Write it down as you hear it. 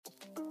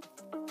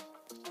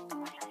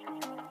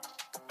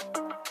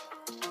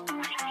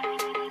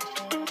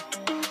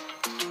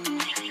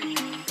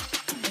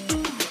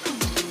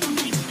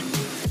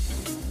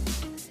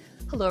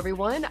Hello,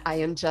 everyone. I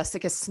am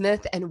Jessica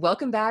Smith, and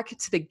welcome back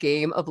to the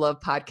Game of Love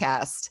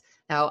podcast.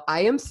 Now, I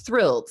am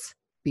thrilled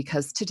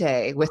because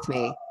today with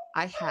me,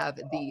 I have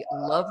the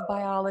love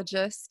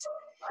biologist.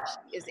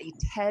 She is a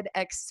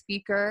TEDx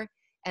speaker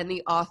and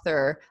the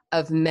author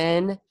of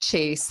Men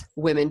Chase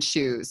Women's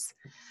Shoes.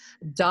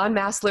 Dawn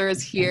Maslar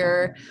is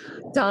here.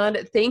 Dawn,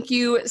 thank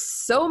you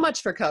so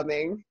much for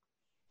coming.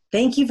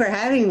 Thank you for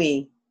having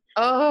me.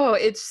 Oh,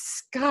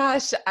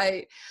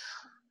 I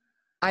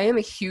am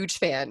a huge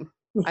fan.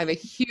 I'm a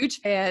huge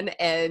fan,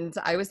 and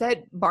I was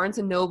at Barnes &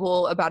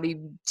 Noble about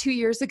 2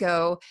 years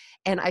ago,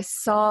 and I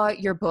saw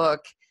your book,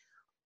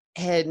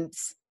 and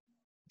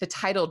the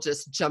title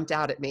just jumped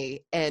out at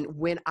me. And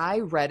when I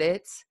read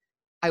it,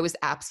 I was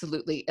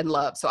absolutely in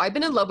love. So I've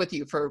been in love with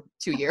you for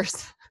 2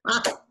 years.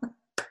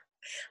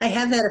 I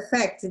have that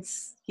effect.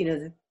 It's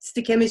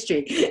the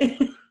chemistry.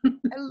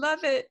 I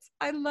love it.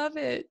 I love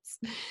it.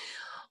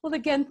 Well,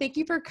 again, thank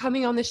you for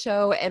coming on the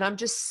show. And I'm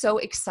just so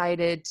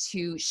excited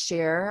to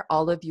share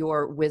all of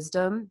your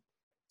wisdom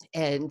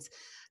and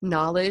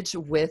knowledge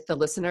with the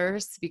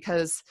listeners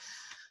because,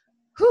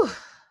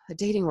 the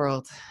dating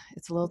world,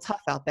 it's a little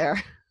tough out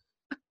there.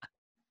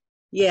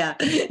 Yeah,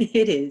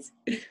 it is.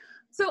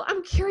 So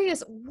I'm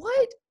curious,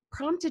 what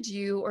prompted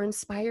you or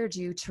inspired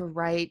you to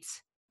write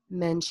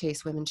Men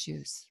Chase Women's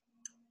Shoes?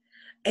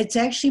 It's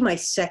actually my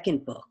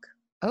second book.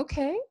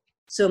 Okay.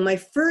 So my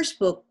first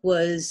book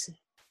was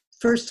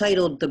first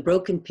titled The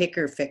Broken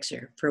Picker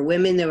Fixer for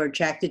women that were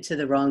attracted to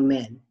the wrong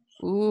men.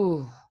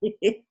 Ooh.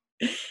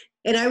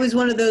 And I was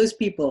one of those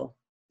people.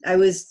 I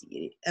was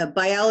a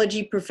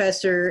biology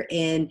professor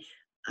and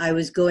I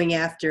was going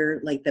after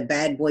like the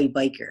bad boy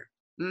biker.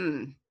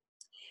 Mm.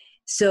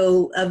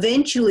 So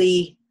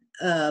eventually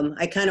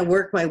I kind of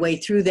worked my way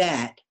through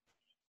that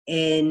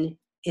and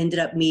ended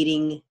up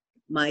meeting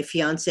my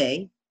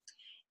fiance.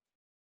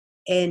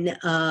 And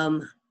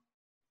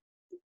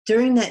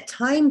during that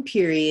time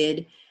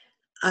period,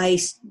 I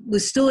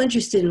was still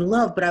interested in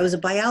love, but I was a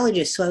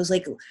biologist. So I was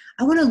like,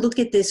 I want to look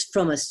at this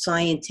from a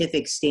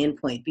scientific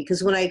standpoint,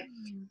 because when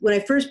I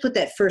first put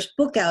that first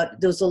book out,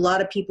 there was a lot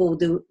of people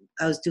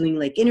I was doing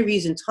like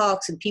interviews and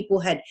talks, and people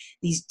had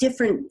these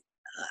different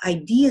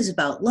ideas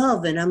about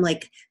love. And I'm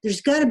like,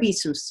 there's got to be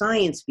some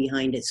science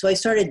behind it. So I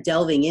started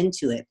delving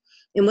into it.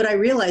 And what I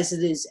realized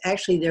is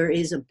actually there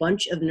is a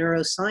bunch of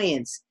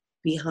neuroscience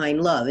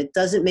behind love. It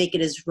doesn't make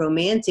it as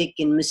romantic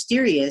and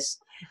mysterious,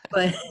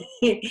 but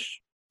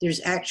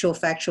there's actual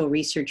factual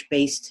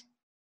research-based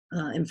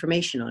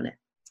information on it.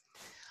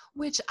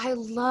 Which I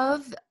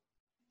love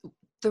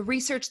the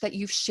research that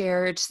you've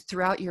shared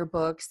throughout your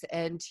books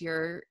and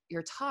your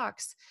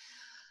talks.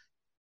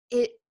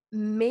 It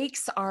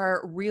makes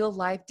our real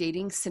life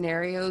dating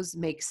scenarios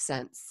make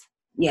sense.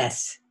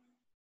 Yes.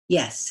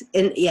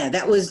 And yeah,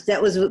 that was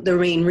the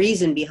main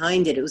reason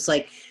behind it. It was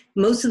like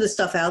most of the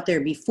stuff out there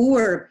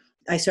before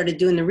I started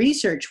doing the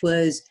research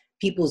was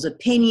people's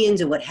opinions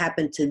and what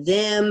happened to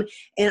them.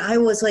 And I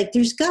was like,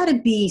 there's got to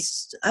be,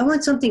 I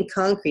want something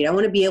concrete. I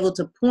want to be able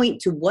to point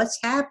to what's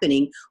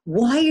happening.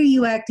 Why are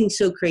you acting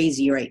so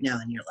crazy right now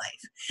in your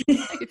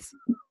life?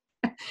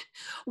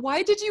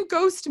 Why did you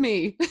ghost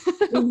me?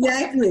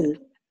 Exactly.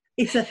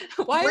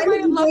 Why am I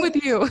in love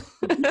with you?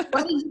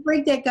 Why did you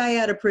break that guy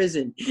out of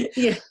prison?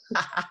 Yeah.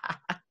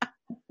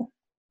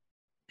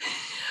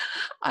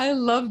 I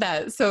love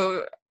that.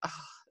 So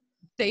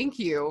thank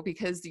you,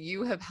 because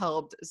you have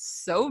helped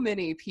so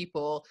many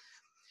people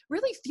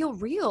really feel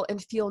real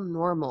and feel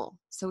normal.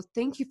 So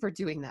thank you for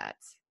doing that.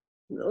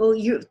 Oh,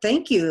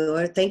 thank you.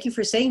 Or thank you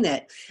for saying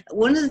that.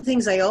 One of the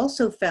things I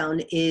also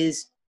found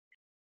is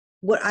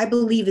what I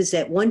believe is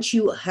that once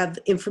you have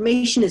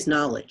information is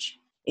knowledge.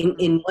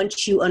 And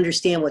once you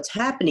understand what's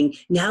happening,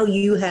 now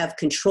you have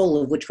control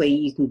of which way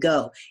you can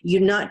go. You're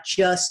not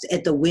just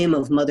at the whim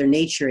of Mother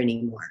Nature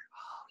anymore.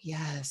 Oh,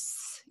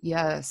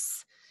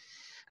 yes.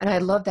 And I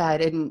love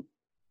that. And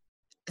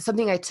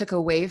something I took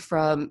away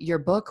from your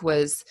book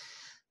was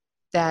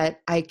that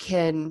I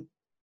can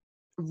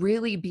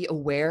really be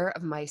aware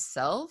of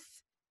myself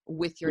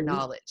with your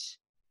knowledge.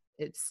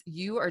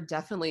 You are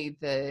definitely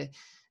the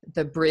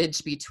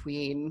bridge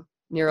between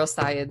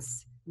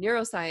neuroscience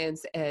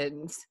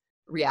and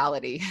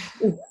reality.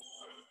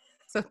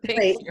 So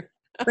thank you.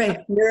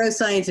 Right.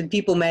 Neuroscience and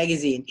People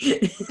magazine.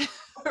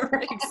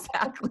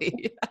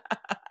 Exactly.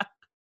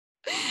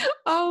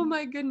 Oh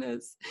my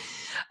goodness.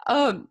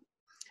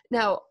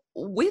 Now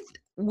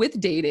with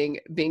dating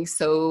being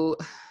so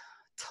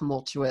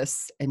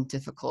tumultuous and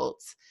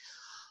difficult,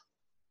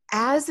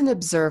 as an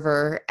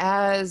observer,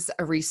 as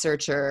a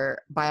researcher,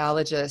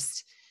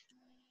 biologist,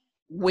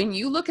 when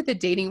you look at the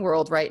dating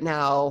world right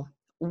now,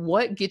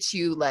 what gets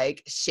you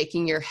like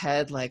shaking your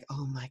head like,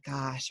 oh my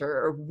gosh,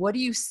 or what do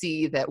you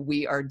see that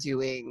we are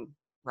doing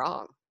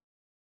wrong?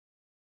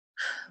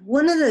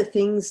 One of the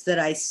things that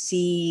I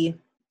see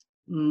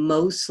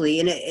mostly,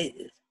 and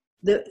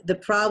the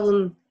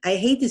problem, I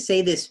hate to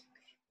say this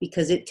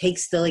because it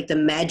takes the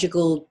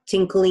magical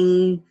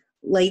tinkling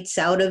lights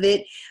out of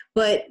it,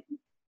 but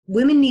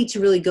women need to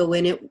really go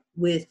in it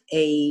with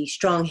a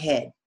strong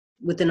head,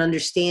 with an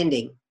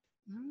understanding.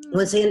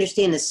 Once they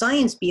understand the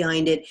science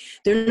behind it,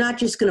 they're not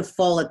just going to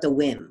fall at the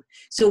whim.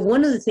 So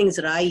one of the things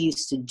that I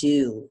used to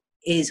do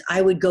is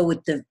I would go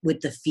with the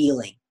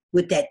feeling,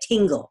 with that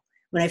tingle.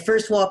 When I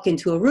first walk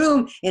into a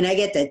room and I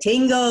get that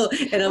tingle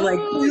and I'm like,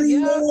 there he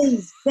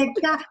is, that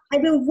guy,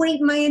 I've been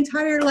waiting my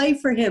entire life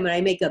for him. And I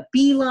make a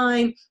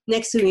beeline.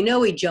 Next thing you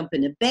know, we jump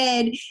into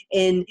bed.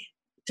 And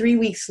 3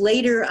 weeks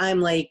later, I'm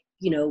like,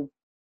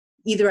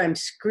 either I'm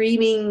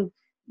screaming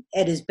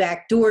at his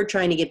back door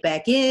trying to get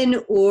back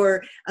in,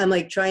 or I'm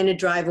like trying to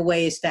drive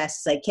away as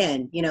fast as I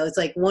can. It's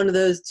like one of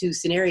those two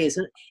scenarios.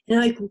 And I'm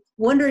like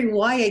wondering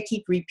why I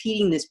keep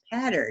repeating this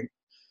pattern.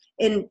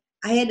 And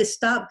I had to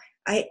stop.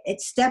 At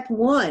step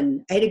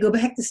one, I had to go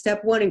back to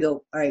step one and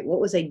go, all right,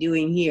 what was I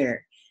doing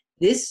here?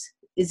 Is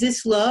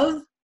this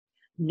love?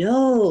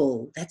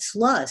 No, that's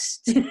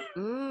lust.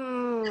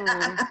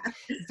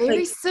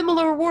 Very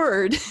similar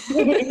word.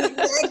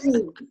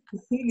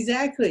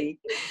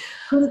 Exactly.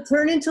 Could it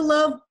turn into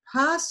love?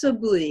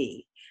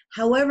 Possibly.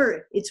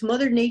 However, it's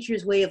Mother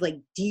Nature's way of like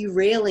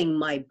derailing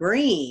my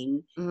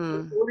brain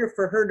in order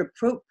for her to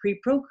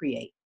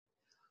pre-procreate.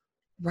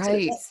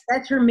 Right. So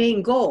that's her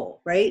main goal,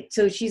 right?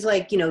 So she's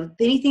like,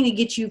 anything to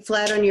get you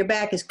flat on your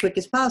back as quick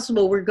as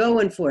possible, we're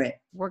going for it.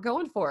 We're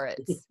going for it.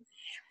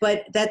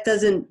 But that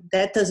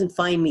doesn't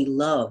find me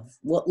love.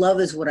 What love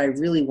is what I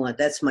really want.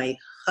 That's my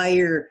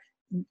higher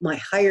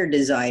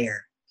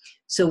desire.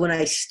 So when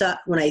I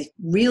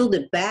reeled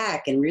it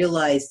back and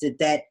realized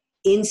that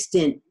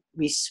instant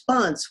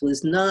response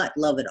was not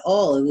love at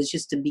all, it was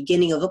just the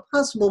beginning of a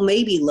possible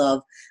maybe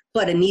love,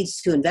 but it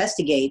needs to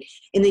investigate.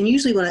 And then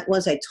usually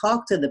once I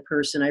talk to the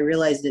person, I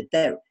realized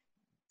that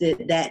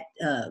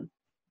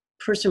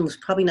person was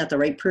probably not the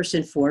right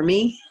person for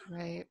me.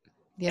 Right.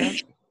 Yeah.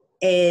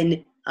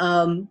 And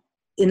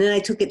then I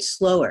took it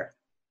slower.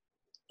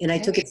 Then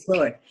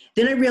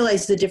I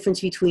realized the difference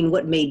between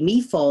what made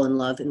me fall in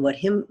love and what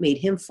made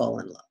him fall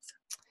in love.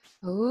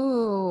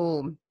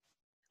 Oh,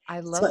 I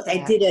love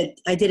that.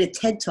 I did a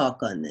TED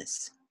Talk on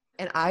this.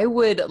 And I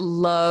would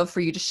love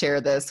for you to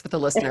share this with the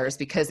listeners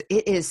because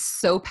it is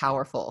so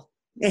powerful.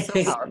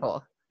 So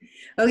powerful.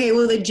 Okay,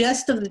 well, the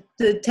gist of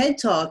the TED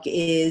Talk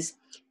is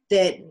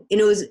that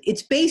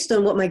it's based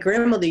on what my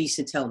grandmother used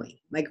to tell me.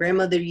 My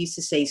grandmother used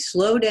to say,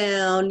 slow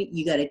down,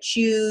 you got to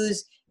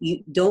choose.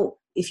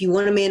 If you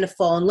want a man to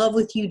fall in love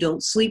with you,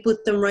 don't sleep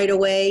with them right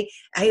away.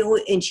 I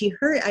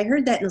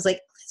heard that and I was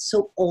like, that's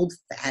so old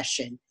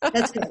fashioned.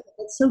 That's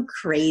so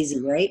crazy,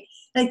 right?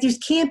 Like there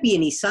can't be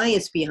any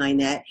science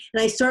behind that.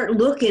 And I start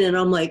looking and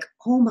I'm like,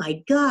 oh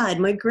my God,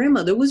 my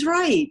grandmother was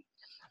right.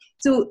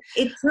 So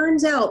it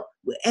turns out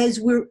as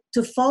we're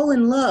to fall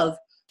in love,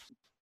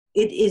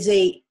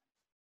 in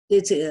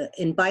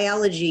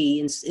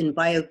biology, in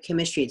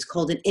biochemistry, it's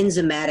called an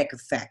enzymatic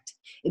effect.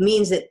 It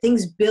means that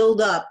things build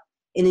up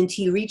and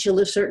until you reach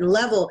a certain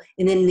level,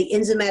 and then the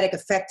enzymatic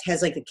effect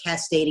has like a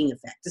cascading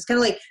effect. It's kind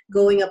of like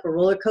going up a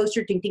roller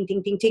coaster, ting, ting,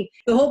 ting, ting, ting.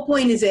 The whole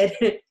point is that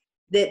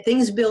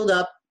things build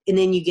up and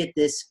then you get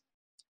this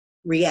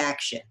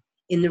reaction.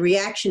 And the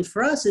reaction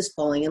for us is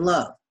falling in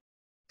love.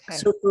 Okay.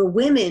 So for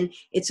women,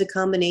 it's a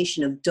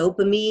combination of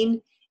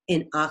dopamine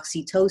and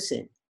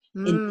oxytocin.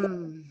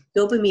 And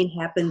dopamine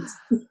happens...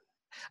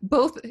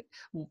 Both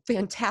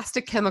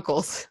fantastic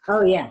chemicals.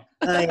 Oh yeah.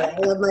 I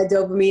love my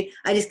dopamine.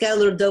 I just got a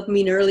little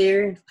dopamine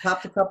earlier,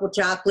 popped a couple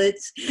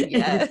chocolates.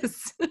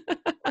 Yes.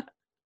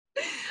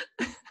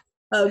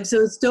 So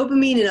it's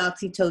dopamine and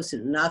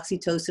oxytocin. And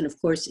oxytocin,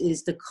 of course,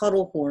 is the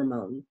cuddle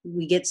hormone.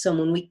 We get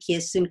someone, we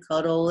kiss and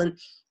cuddle and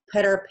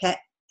pet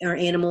our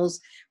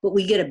animals, but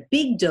we get a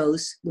big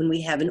dose when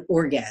we have an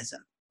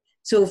orgasm.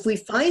 So if we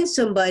find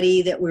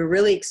somebody that we're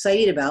really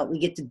excited about, we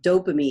get the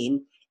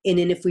dopamine. And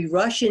then if we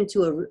rush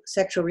into a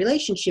sexual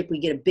relationship,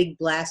 we get a big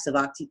blast of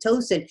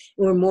oxytocin and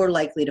we're more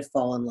likely to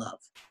fall in love.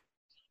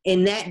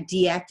 And that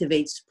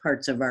deactivates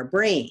parts of our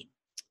brain.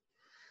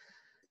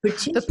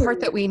 The part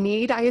that we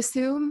need, I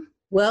assume?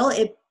 Well,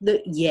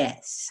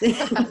 yes.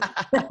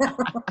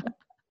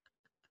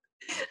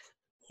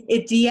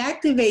 It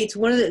deactivates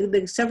one of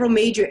the several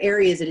major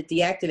areas that it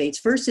deactivates.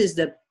 First is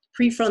the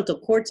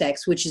prefrontal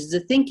cortex, which is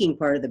the thinking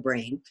part of the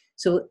brain.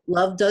 So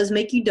love does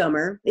make you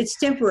dumber. It's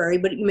temporary,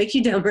 but it makes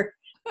you dumber.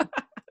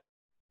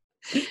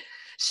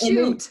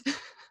 Shoot.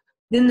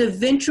 Then the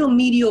ventral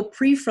medial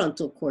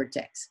prefrontal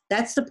cortex.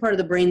 That's the part of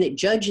the brain that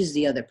judges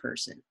the other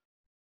person.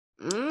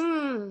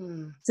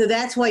 So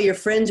that's why your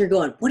friends are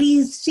going, what are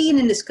you seeing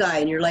in this guy?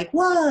 And you're like,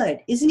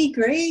 what? Isn't he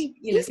great?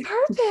 He's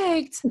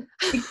perfect.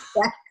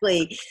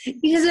 Exactly.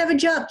 He doesn't have a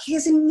job. He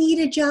doesn't need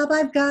a job.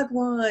 I've got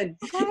one.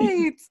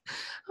 Right.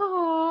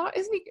 Oh,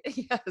 isn't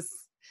he?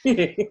 Yes.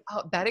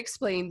 Oh, that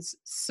explains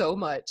so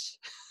much.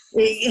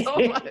 So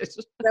much.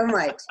 So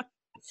much.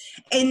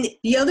 And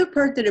the other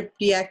part that it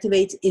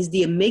deactivates is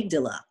the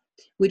amygdala,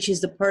 which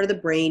is the part of the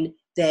brain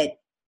that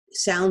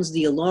sounds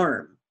the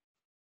alarm.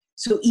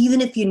 So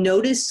even if you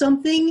notice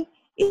something,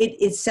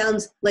 it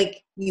sounds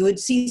like you would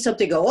see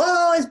something go,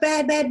 oh, it's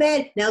bad, bad,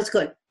 bad. Now it's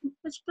going,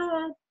 it's bad.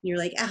 And you're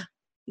like,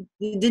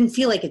 it didn't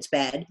feel like it's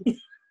bad.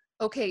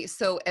 Okay,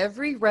 so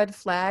every red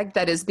flag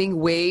that is being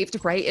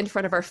waved right in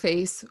front of our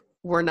face,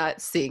 we're not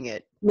seeing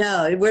it.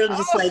 No, we're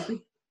just like, Oh.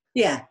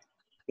 yeah,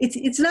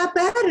 it's not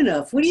bad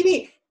enough. What do you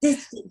mean?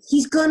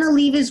 He's gonna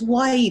leave his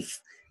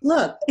wife.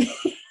 Look.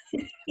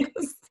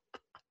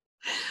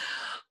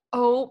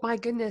 Oh my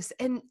goodness.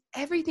 And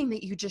everything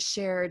that you just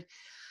shared,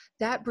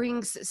 that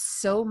brings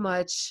so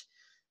much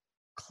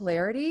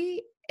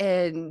clarity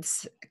and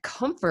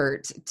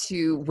comfort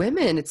to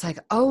women. It's like,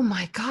 oh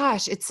my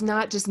gosh, it's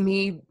not just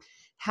me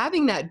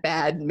having that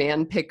bad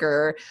man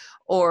picker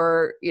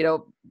or,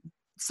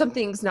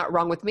 something's not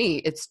wrong with me.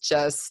 It's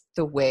just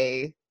the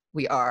way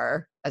we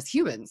are as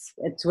humans.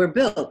 We're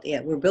built.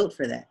 Yeah, we're built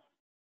for that.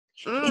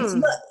 It's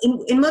Mm. not,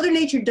 and Mother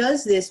Nature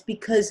does this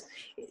because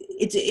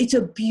it's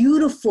a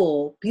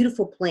beautiful,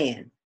 beautiful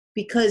plan.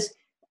 Because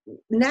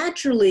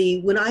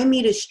naturally, when I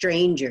meet a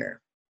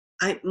stranger,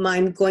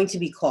 I'm going to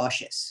be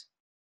cautious.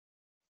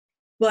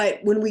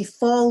 But when we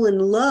fall in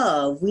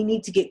love, we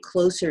need to get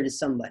closer to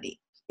somebody.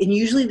 And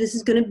usually this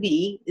is going to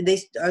be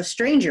a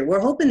stranger.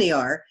 We're hoping they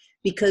are,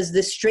 because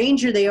the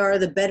stranger they are,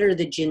 the better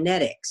the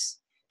genetics.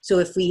 So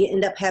if we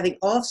end up having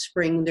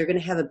offspring, they're going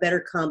to have a better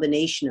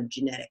combination of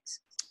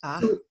genetics.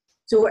 Ah.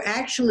 So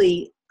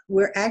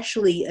we're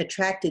actually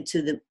attracted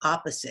to the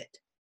opposite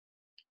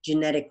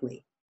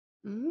genetically.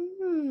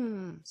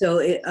 Mm.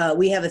 So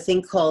we have a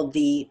thing called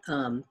it's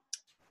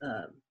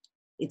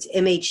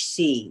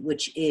MHC,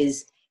 which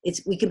is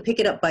we can pick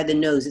it up by the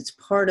nose. It's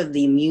part of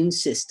the immune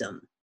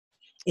system,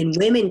 and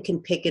women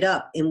can pick it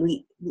up.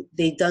 And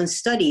they've done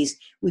studies.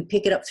 We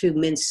pick it up through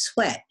men's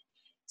sweat.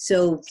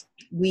 So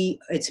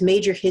it's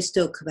major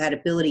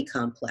histocompatibility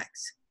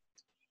complex,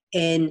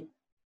 and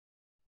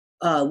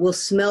we'll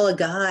smell a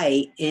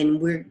guy,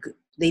 and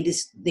they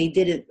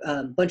did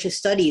a bunch of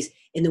studies,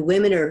 and the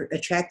women are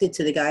attracted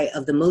to the guy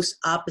of the most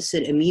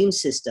opposite immune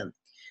system.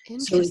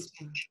 Interesting.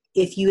 So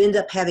if you end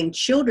up having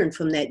children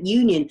from that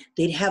union,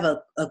 they'd have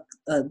a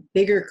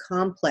bigger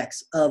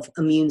complex of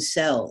immune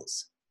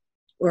cells,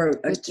 or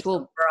a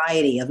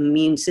variety of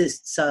immune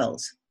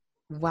cells.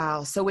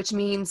 Wow. So which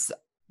means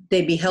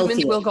They'd be healthier.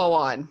 Humans will go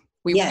on.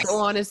 We Yes. will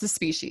go on as the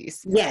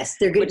species. Yes,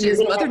 they're good. Which is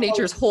Mother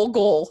Nature's whole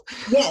goal.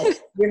 Yes,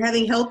 you're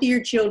having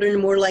healthier children,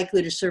 more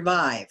likely to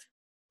survive.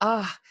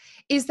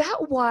 Is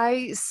that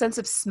why sense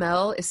of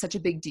smell is such a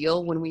big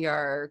deal when we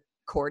are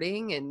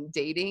courting and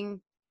dating?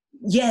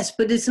 Yes,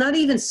 but it's not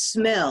even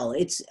smell.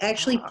 It's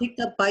actually picked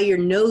up by your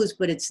nose,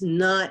 but it's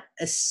not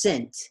a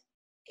scent.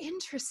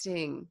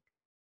 Interesting.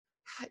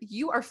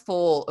 You are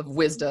full of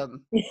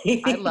wisdom.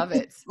 I love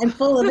it. I'm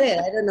full of it.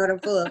 I don't know what I'm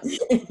full of.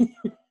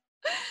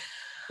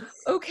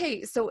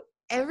 Okay, so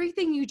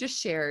everything you just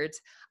shared,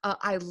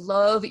 I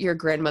love your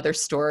grandmother's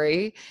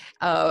story.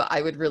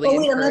 I would really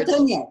encourage. I'm not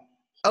done yet.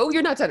 Oh,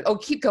 you're not done. Oh,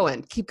 keep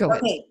going. Keep going.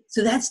 Okay,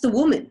 so that's the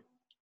woman.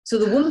 So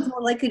the woman's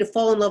more likely to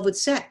fall in love with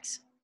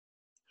sex.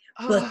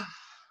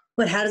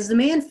 But how does the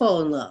man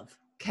fall in love?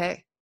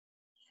 Okay.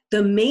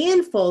 The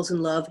man falls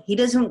in love. He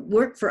doesn't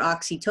work for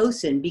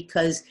oxytocin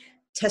because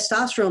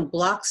testosterone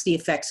blocks the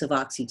effects of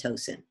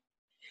oxytocin.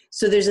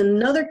 So there's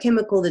another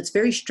chemical that's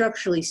very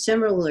structurally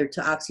similar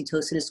to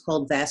oxytocin. It's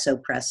called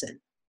vasopressin.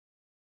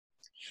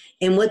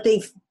 And what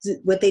they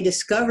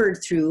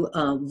discovered through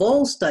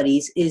vole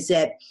studies is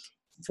that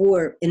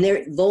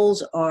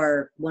voles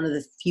are one of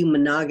the few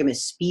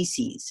monogamous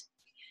species.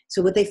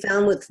 So what they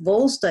found with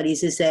vole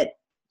studies is that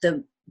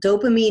the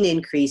dopamine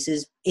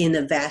increases and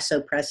the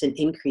vasopressin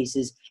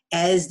increases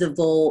as the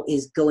vole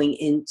is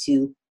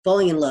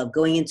falling in love,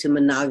 going into a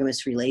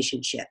monogamous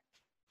relationship.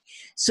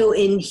 So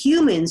in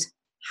humans,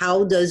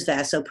 how does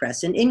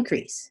vasopressin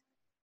increase?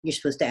 You're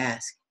supposed to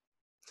ask.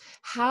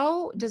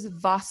 How does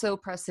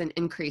vasopressin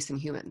increase in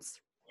humans?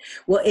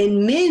 Well,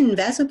 in men,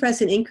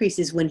 vasopressin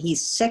increases when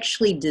he's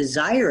sexually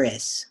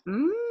desirous,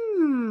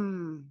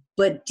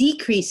 but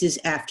decreases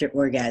after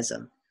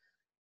orgasm.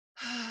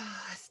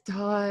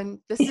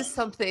 Dawn, this is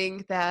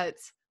something that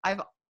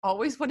I've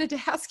always wanted to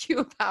ask you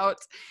about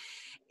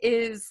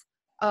is,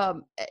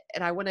 and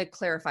I want to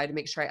clarify to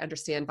make sure I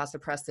understand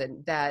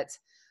vasopressin, that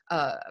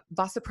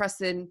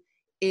vasopressin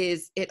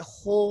it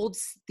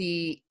holds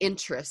the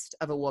interest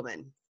of a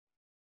woman.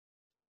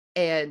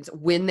 And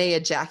when they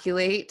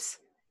ejaculate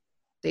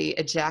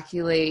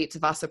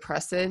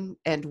vasopressin,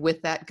 and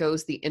with that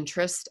goes the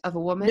interest of a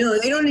woman? No,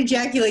 they don't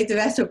ejaculate the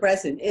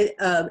vasopressin.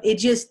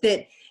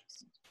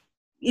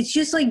 It's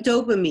just like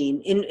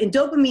dopamine. And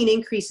dopamine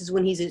increases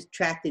when he's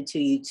attracted to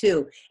you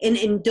too. And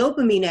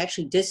dopamine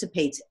actually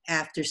dissipates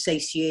after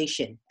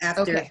satiation,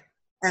 after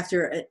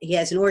he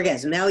has an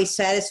orgasm. Now he's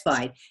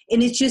satisfied.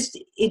 And it just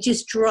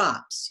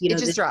drops. It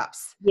just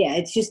drops. Yeah,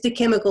 it's just the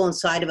chemical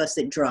inside of us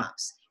that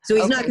drops. So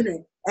he's not going to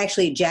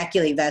actually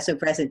ejaculate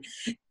vasopressin.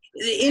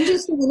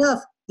 Interesting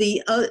enough,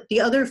 the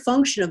other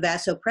function of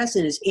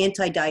vasopressin is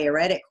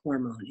antidiuretic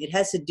hormone. It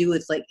has to do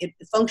with it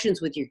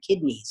functions with your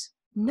kidneys.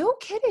 No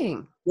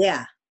kidding.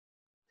 Yeah.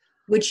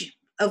 Which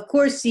of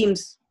course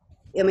seems,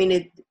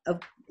 it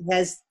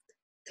has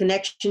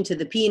connection to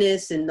the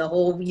penis and the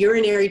whole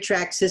urinary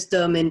tract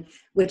system, and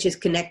which is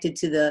connected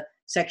to the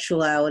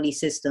sexuality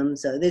system.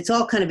 So it's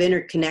all kind of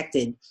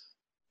interconnected.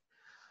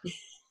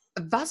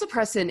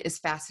 Vasopressin is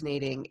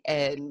fascinating,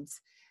 and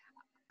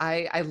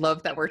I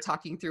love that we're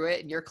talking through it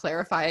and you're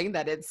clarifying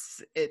that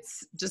it's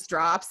just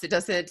drops. It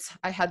doesn't,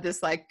 I had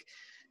this like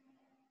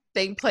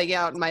thing playing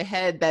out in my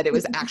head that it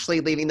was actually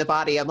leaving the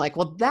body. I'm like,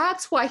 well,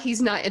 that's why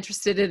he's not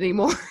interested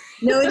anymore.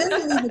 No, it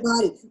doesn't leave the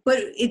body, but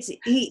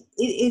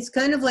it's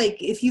kind of like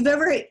if you've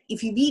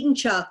eaten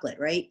chocolate,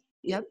 right?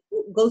 Yep.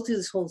 Go through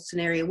this whole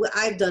scenario.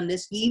 I've done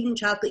this. You eat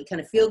chocolate, you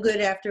kind of feel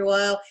good after a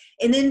while,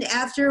 and then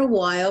after a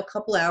while, a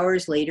couple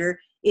hours later,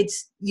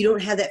 you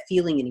don't have that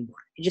feeling anymore.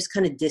 It just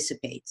kind of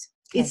dissipates.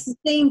 Okay. It's the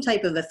same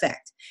type of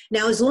effect.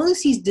 Now, as long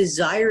as he's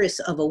desirous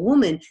of a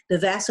woman, the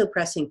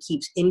vasopressin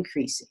keeps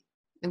increasing.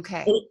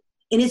 Okay.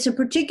 And it's a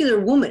particular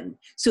woman.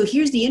 So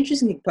here's the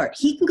interesting part.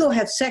 He can go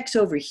have sex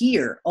over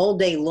here all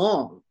day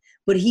long,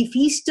 but if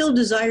he's still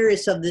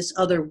desirous of this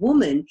other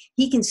woman,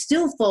 he can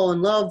still fall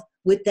in love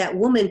with that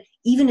woman,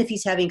 even if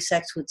he's having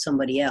sex with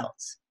somebody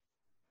else.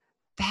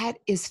 That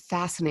is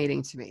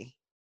fascinating to me.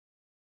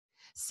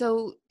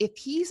 So if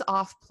he's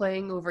off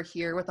playing over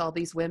here with all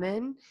these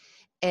women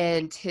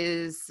and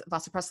his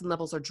vasopressin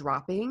levels are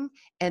dropping,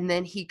 and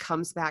then he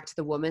comes back to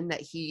the woman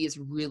that he is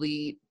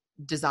really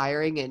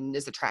desiring and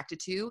is attracted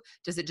to,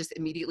 does it just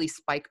immediately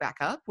spike back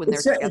up when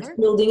they're together? It's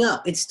building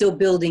up. It's still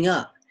building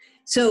up.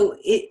 So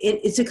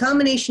it's a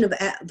combination of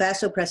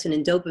vasopressin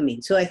and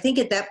dopamine. So I think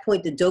at that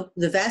point, the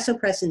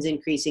vasopressin's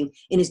increasing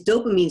and his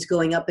dopamine's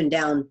going up and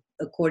down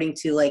according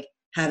to like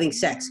having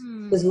sex.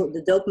 Because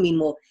the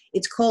dopamine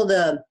it's called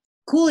a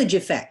Coolidge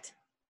effect.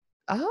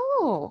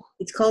 Oh.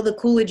 It's called the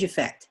Coolidge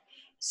effect.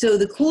 So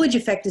the Coolidge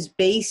effect is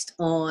based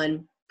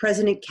on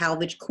President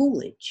Calvin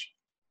Coolidge.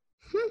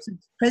 So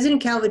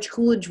President Calvin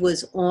Coolidge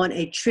was on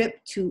a trip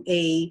to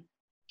a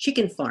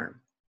chicken farm,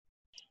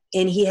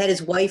 and he had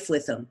his wife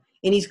with him.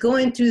 And he's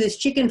going through this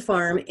chicken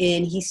farm,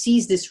 and he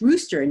sees this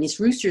rooster, and this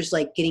rooster's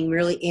like getting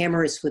really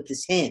amorous with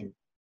this hen.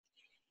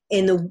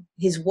 And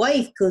his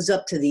wife goes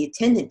up to the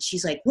attendant.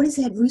 She's like, "What is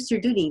that rooster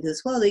doing?" He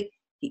goes, "Well,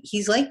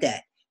 he's like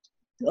that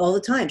all the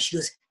time." She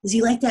goes, "Is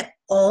he like that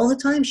all the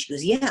time?" She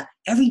goes, "Yeah,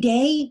 every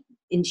day."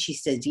 And she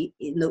says, the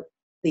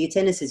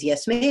attendant says,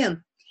 "Yes,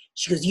 ma'am."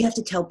 She goes, "You have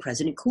to tell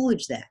President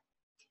Coolidge that."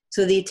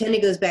 So the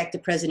attendant goes back to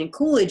President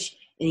Coolidge,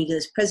 and he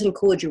goes, "President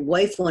Coolidge, your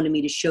wife wanted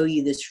me to show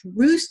you this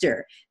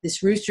rooster.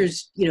 This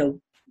rooster's,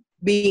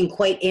 being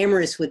quite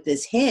amorous with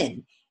this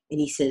hen." And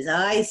he says,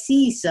 "I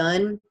see,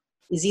 son.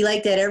 Is he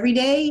like that every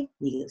day?"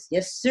 And he goes,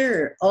 "Yes,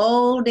 sir.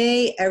 All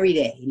day, every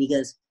day." And he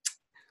goes,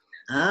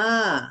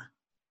 "Ah,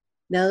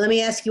 now let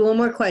me ask you one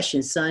more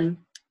question, son.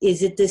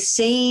 Is it the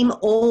same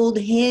old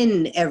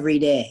hen every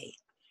day?"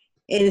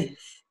 And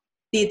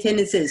the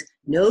attendant says,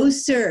 "No,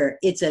 sir.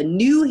 It's a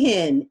new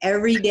hen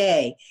every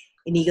day."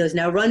 And he goes,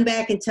 "Now run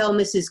back and tell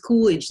Mrs.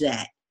 Coolidge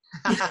that."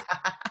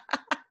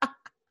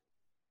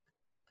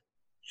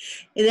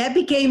 And that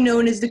became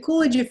known as the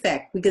Coolidge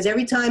effect, because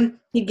every time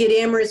he'd get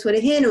amorous with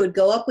a hen, it would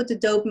go up with the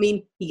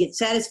dopamine. He'd get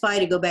satisfied,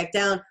 it'd go back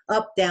down,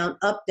 up, down,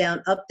 up,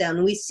 down, up, down.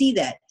 And we see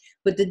that.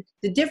 But the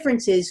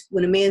difference is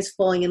when a man's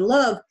falling in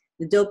love,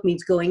 the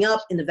dopamine's going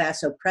up and the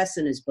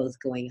vasopressin is both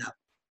going up.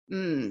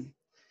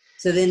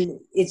 So then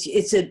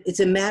it's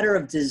a matter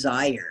of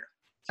desire.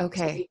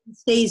 Okay. So if he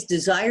stays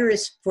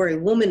desirous for a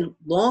woman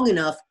long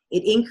enough,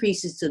 it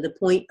increases to the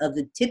point of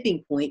the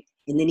tipping point,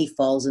 and then he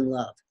falls in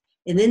love.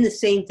 And then the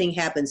same thing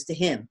happens to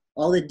him.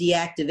 All the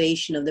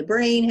deactivation of the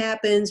brain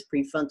happens,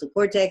 prefrontal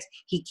cortex.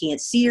 He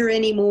can't see her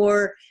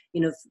anymore.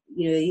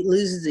 He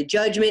loses the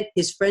judgment.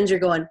 His friends are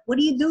going, "What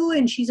are you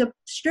doing? She's a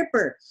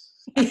stripper."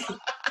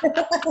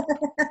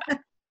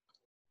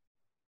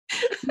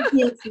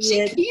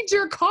 She keyed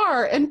your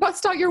car and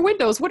bust out your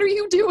windows. What are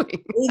you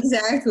doing?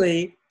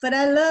 Exactly. But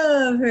I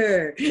love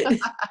her.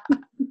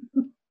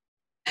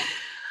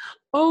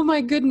 Oh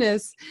my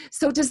goodness.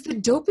 So does the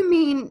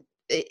dopamine,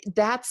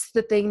 that's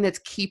the thing that's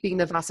keeping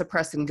the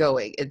vasopressin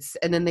going?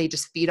 And then they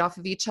just feed off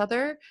of each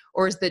other?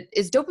 Or is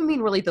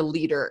dopamine really the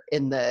leader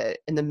in the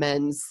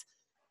men's?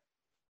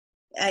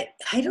 I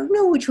don't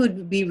know which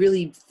would be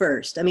really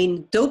first. I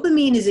mean,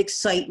 dopamine is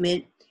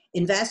excitement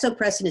and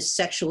vasopressin is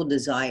sexual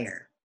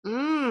desire.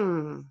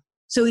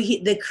 So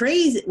the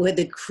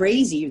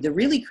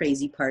really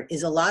crazy part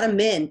is a lot of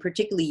men,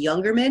 particularly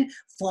younger men,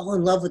 fall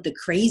in love with the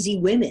crazy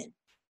women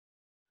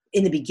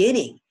in the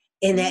beginning.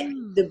 And that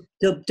the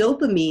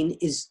dopamine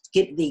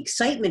the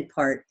excitement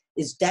part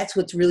that's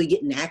what's really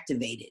getting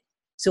activated.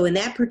 So in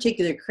that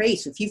particular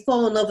case, if you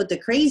fall in love with the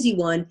crazy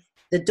one,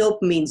 the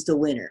dopamine's the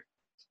winner.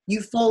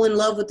 You fall in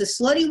love with the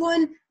slutty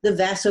one, the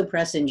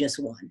vasopressin just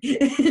won.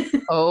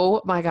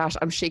 Oh my gosh,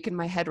 I'm shaking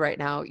my head right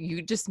now.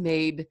 You just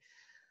made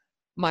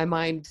my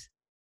mind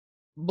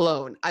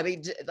blown. I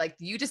mean, like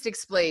you just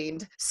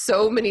explained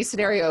so many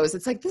scenarios.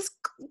 It's like this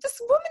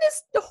woman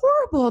is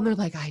horrible, and they're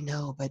like, "I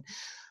know, but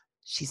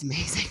she's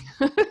amazing."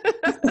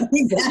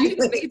 Exactly.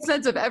 She made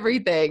sense of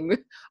everything.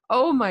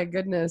 Oh my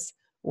goodness.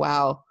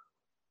 Wow.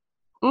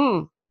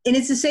 And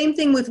it's the same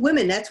thing with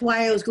women. That's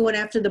why I was going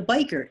after the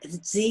biker.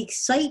 It's the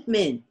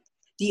excitement.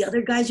 The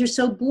other guys are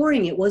so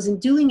boring. It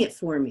wasn't doing it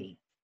for me.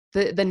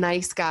 The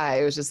nice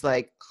guy was just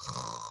like,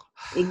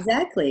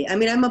 Exactly. I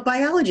mean, I'm a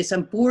biologist.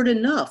 I'm bored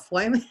enough.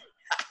 Why am I?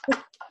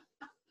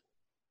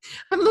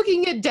 I'm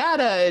looking at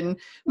data and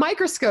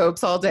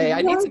microscopes all day.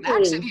 I need some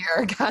action Exactly.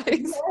 here, guys.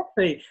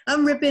 Exactly.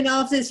 I'm ripping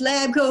off this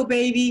lab coat,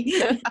 baby.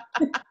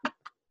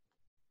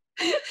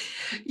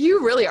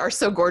 You really are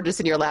so gorgeous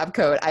in your lab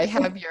coat. I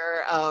have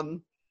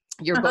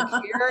your book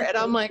here, and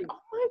I'm like, oh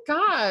my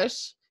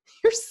gosh,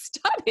 you're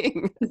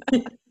stunning.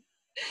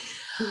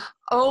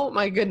 Oh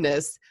my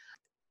goodness.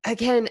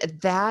 Again,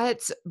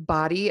 that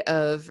body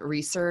of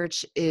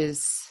research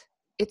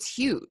it's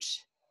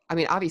huge. I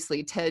mean,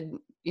 obviously TED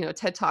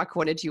Talk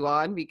wanted you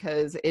on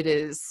because it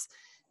is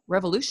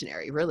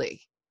revolutionary,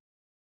 really.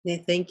 Yeah,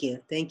 thank you.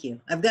 Thank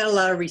you. I've got a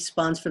lot of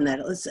response from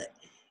that.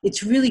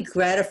 It's really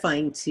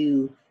gratifying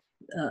to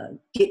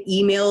get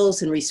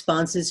emails and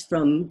responses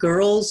from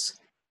girls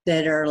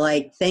that are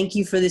like, thank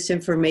you for this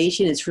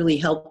information. It's really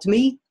helped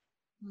me.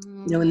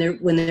 You know,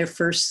 when they're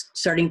first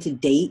starting to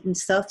date and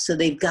stuff. So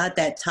they've got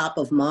that top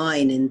of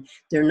mind and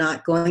they're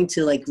not going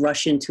to like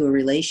rush into a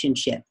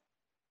relationship.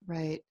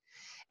 Right.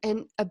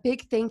 And a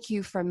big thank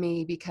you from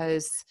me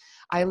because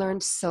I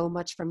learned so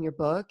much from your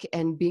book,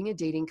 and being a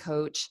dating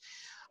coach,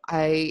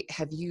 I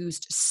have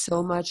used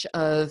so much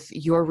of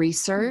your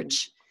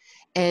research.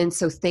 And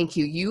so thank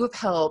you. You have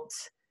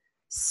helped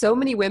so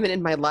many women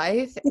in my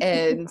life.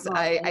 And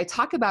I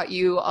talk about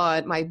you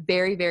on my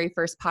very, very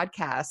first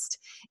podcast.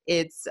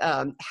 It's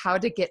How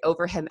to Get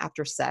Over Him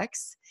After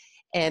Sex.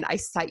 And I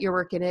cite your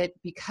work in it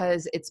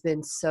because it's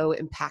been so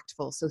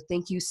impactful. So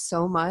thank you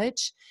so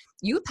much.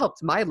 You've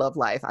helped my love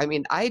life. I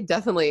mean, I'm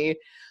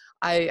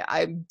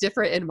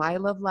different in my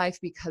love life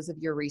because of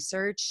your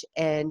research.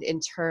 And in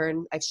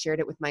turn, I've shared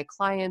it with my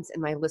clients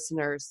and my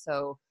listeners.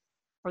 So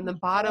from the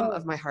bottom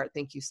of my heart,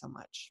 thank you so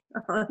much.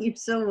 Oh, you're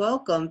so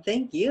welcome.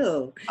 Thank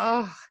you.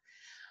 Oh,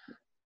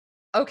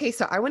 okay.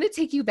 So I want to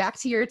take you back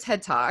to your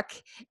TED Talk,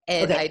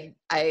 and Okay.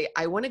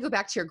 I want to go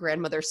back to your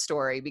grandmother's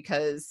story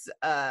because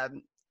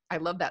I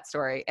love that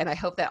story, and I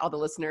hope that all the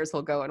listeners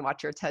will go and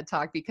watch your TED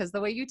Talk because the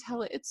way you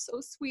tell it, it's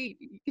so sweet.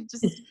 You could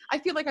just, I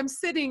feel like I'm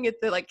sitting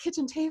at the like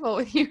kitchen table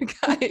with you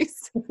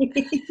guys.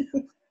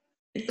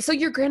 So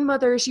your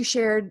grandmother, as you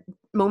shared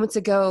moments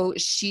ago,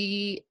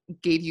 she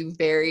gave you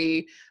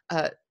very,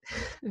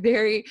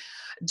 very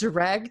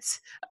direct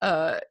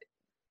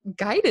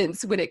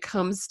guidance when it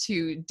comes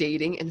to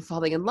dating and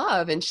falling in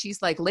love. And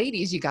she's like,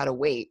 ladies, you got to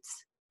wait.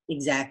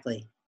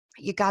 Exactly.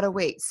 You got to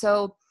wait.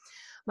 So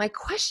my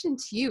question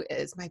to you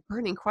is, my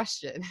burning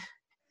question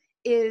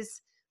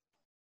is,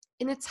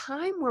 in a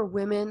time where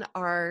women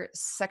are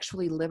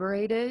sexually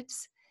liberated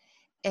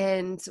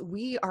and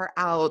we are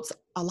out,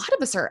 a lot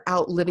of us are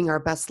out living our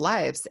best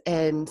lives,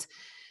 and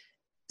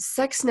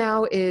sex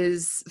now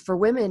is, for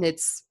women,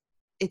 it's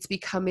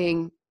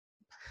becoming,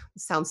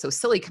 it sounds so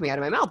silly coming out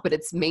of my mouth, but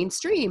it's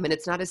mainstream and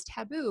it's not as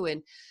taboo.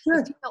 And the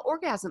Sure. female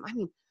orgasm, I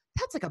mean,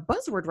 that's like a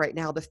buzzword right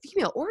now. The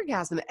female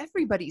orgasm,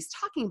 everybody's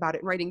talking about it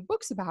and writing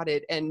books about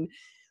it. And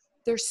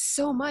there's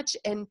so much.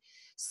 And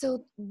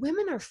so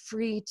women are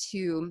free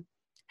to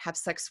have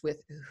sex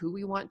with who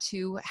we want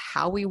to,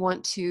 how we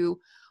want to.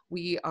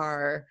 We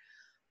are,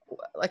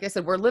 like I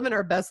said, we're living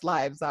our best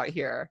lives out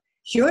here.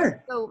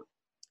 Sure. So,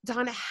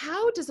 Donna,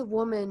 how does a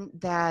woman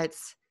that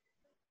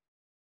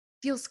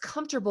feels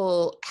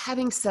comfortable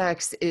having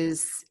sex,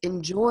 is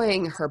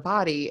enjoying her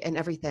body and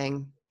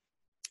everything,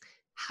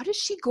 how does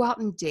she go out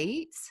and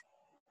date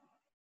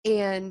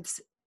and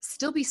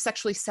still be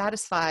sexually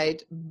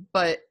satisfied,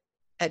 but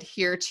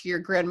adhere to your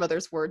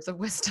grandmother's words of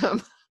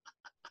wisdom?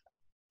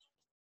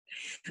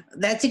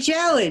 That's a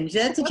challenge.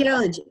 That's a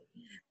challenge.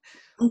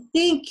 I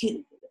think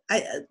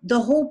the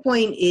whole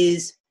point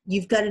is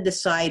you've got to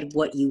decide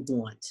what you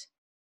want.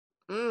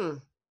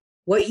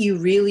 What you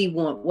really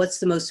want, what's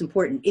the most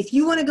important. If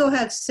you want to go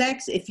have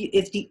sex, if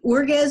the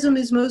orgasm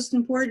is most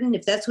important,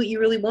 if that's what you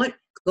really want,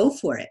 go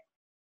for it.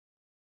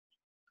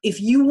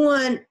 If you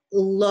want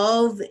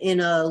love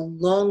in a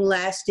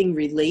long-lasting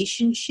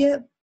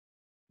relationship,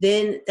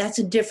 then that's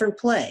a different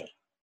play.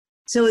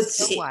 So it's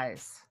so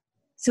wise.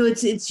 So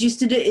it's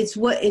just it's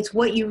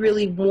what you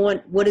really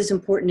want, what is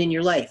important in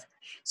your life.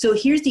 So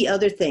here's the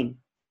other thing.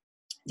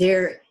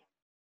 There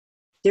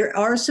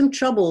are some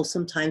troubles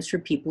sometimes for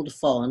people to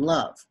fall in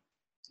love.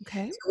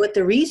 Okay. So what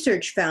the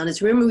research found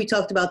is, remember we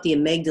talked about the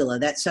amygdala,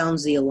 that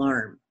sounds the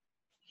alarm.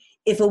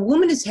 If a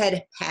woman has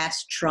had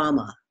past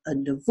trauma, a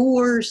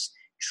divorce,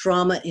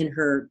 trauma in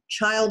her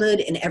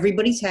childhood, and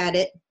everybody's had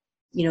it,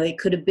 you know, it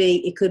could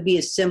be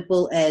as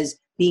simple as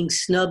being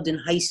snubbed in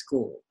high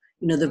school.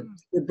 You know,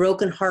 the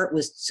broken heart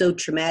was so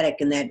traumatic,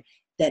 and that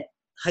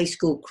high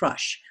school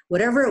crush,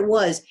 whatever it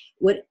was,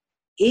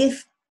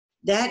 if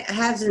that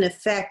has an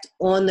effect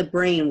on the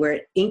brain where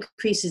it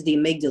increases the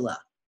amygdala,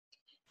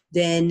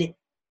 then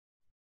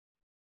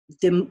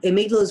the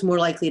amygdala is more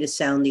likely to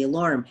sound the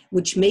alarm,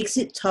 which makes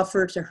it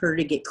tougher to her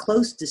to get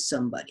close to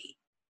somebody.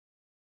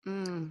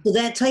 So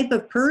that type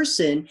of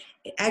person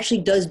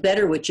actually does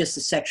better with just a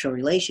sexual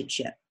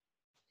relationship.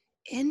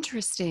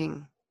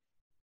 Interesting.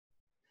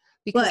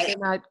 Because they're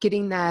not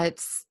getting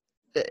that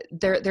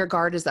their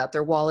guard is up,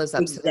 their wall is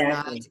up, so they're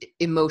not Exactly.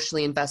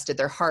 emotionally invested.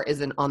 Their heart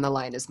isn't on the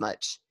line as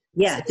much.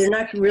 Yeah, they're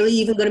not really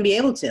even going to be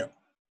able to.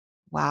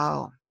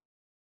 Wow.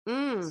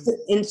 Mm.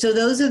 And so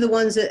those are the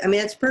ones that, I mean,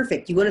 that's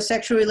perfect. You want a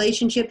sexual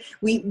relationship?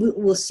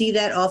 We'll see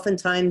that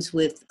oftentimes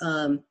with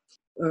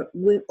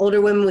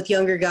older women with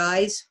younger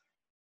guys,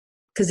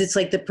 because it's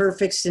like the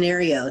perfect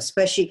scenario.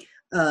 Especially,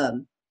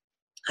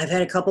 I've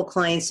had a couple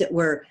clients that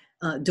were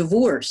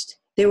divorced.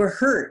 They were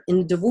hurt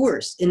and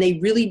divorced, and they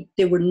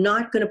were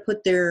not going to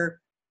put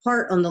their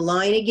heart on the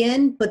line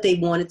again, but they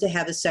wanted to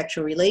have a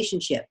sexual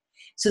relationship.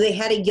 So they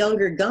had a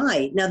younger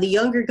guy. Now the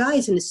younger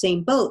guy's in the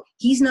same boat.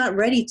 He's not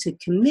ready to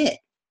commit.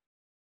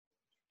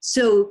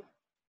 So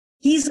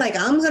he's like,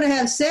 I'm going to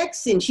have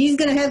sex and she's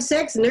going to have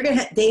sex, and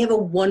they have a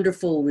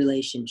wonderful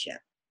relationship.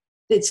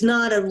 It's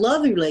not a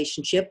loving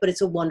relationship, but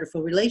it's a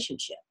wonderful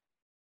relationship.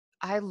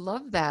 I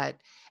love that.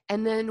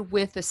 And then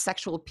with the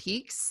sexual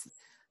peaks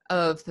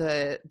of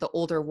the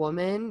older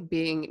woman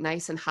being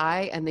nice and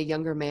high and the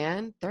younger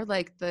man, they're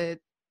like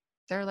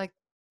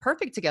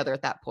perfect together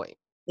at that point.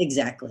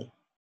 Exactly.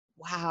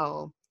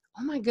 Wow.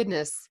 Oh my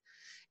goodness.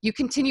 You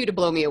continue to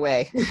blow me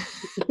away.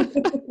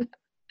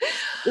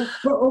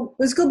 Well,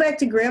 let's go back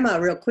to grandma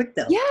real quick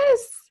though.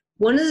 Yes.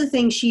 One of the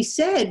things she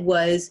said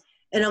was,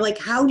 and I'm like,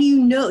 how do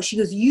you know? She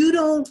goes, you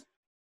don't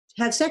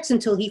have sex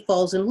until he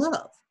falls in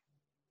love.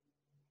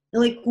 I'm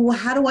like, well,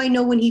 how do I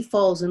know when he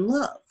falls in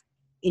love?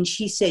 And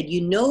she said,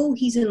 you know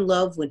he's in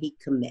love when he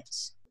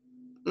commits.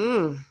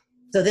 Mm.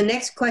 So the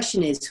next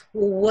question is,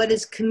 well, what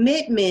does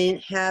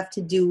commitment have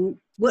to do?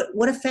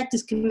 What effect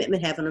does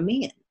commitment have on a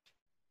man?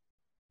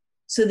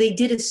 So they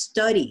did a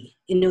study,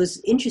 and it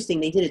was interesting.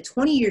 They did a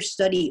 20-year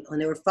study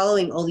they were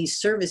following all these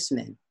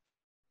servicemen.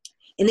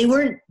 And they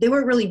weren't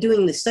really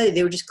doing the study,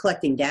 they were just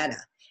collecting data.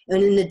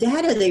 And in the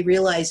data, they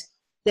realized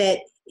that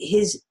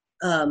his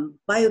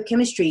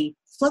biochemistry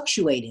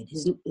fluctuated,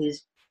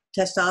 his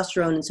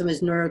testosterone and some of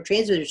his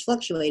neurotransmitters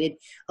fluctuated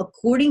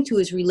according to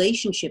his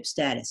relationship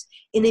status.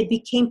 And it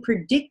became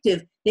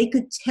predictive. They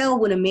could tell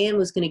when a man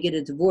was going to get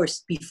a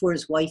divorce before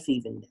his wife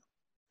even knew.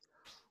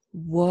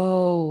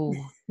 Whoa.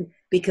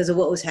 Because of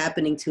what was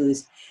happening to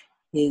his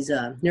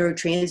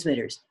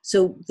neurotransmitters.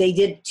 So they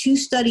did 2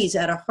 studies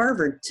out of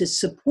Harvard to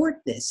support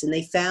this, and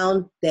they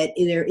found that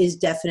there is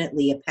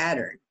definitely a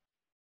pattern.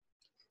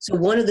 So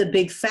one of the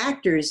big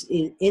factors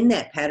in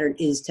that pattern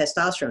is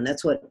testosterone.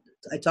 That's what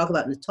I talk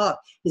about in the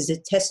talk, is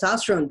that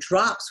testosterone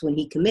drops when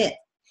he commits.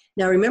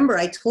 Now remember,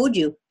 I told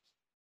you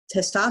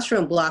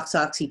testosterone blocks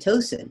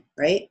oxytocin,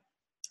 right?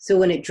 So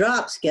when it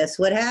drops, guess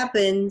what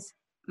happens?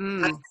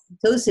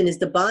 Oxytocin is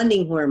the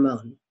bonding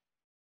hormone.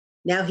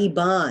 Now he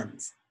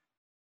bonds.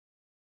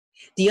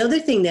 The other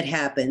thing that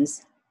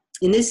happens,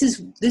 and this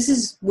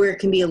is where it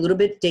can be a little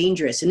bit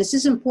dangerous, and this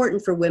is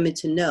important for women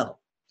to know.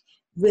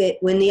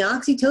 When the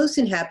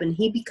oxytocin happens,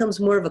 he becomes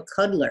more of a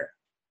cuddler.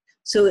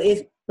 So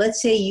if,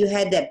 let's say you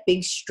had that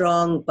big,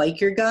 strong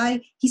biker guy,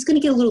 he's going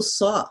to get a little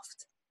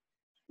soft.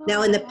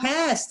 Now, in the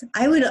past,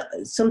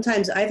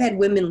 I've had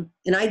women,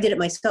 and I did it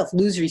myself,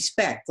 lose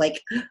respect.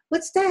 Like,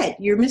 what's that?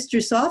 You're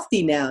Mr.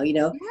 Softy now, you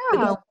know?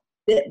 Yeah.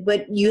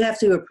 But you have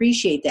to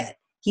appreciate that.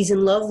 He's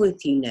in love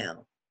with you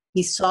now.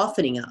 He's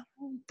softening up.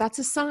 That's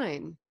a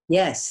sign.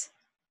 Yes.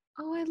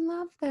 Oh, I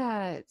love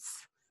that.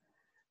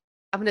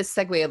 I'm going to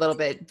segue a little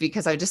bit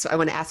because I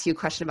want to ask you a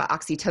question about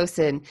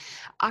oxytocin.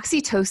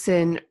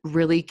 Oxytocin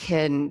really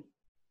can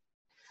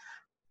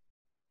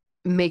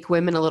make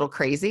women a little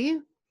crazy.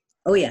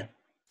 Oh, yeah.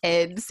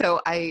 And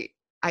so I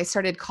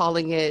started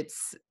calling it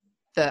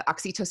the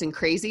oxytocin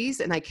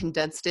crazies, and I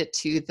condensed it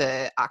to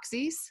the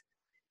oxys.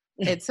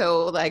 And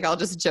so like, I'll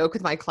just joke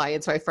with my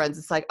clients, my friends.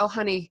 It's like, oh,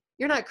 honey,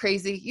 you're not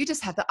crazy. You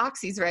just have the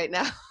oxys right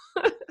now.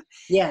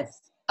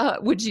 Yes.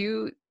 Would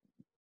you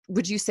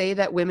say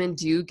that women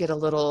do get a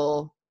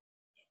little?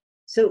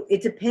 So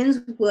it depends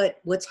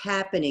what's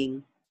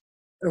happening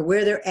or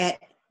where they're at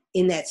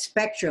in that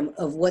spectrum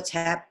of what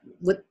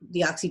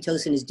the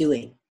oxytocin is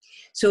doing.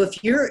 So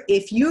if you're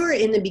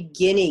in the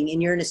beginning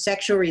and you're in a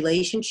sexual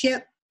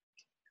relationship,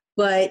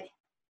 but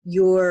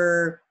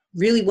you're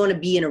really want to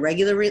be in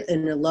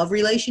a love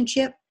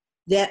relationship,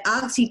 that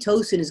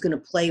oxytocin is going to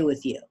play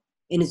with you,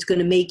 and it's going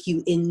to make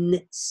you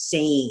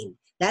insane.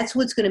 That's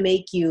what's going to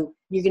make you're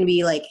going to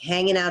be like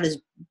hanging out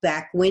his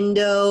back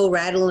window,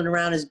 rattling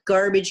around his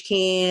garbage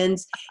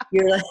cans.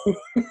 You're like,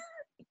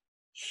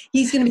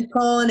 he's going to be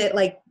calling at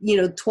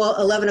 12,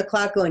 11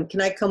 o'clock going,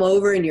 can I come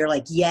over? And you're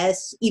like,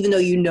 yes, even though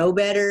you know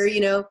better,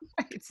 Right.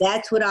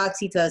 That's what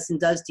oxytocin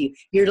does to you.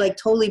 You're like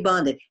totally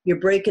bonded. You're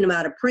breaking him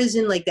out of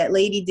prison like that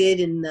lady did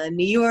in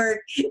New York.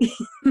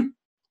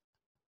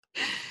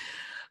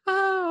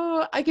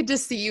 Oh, I could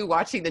just see you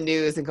watching the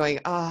news and going,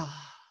 oh,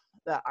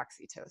 the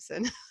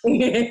oxytocin.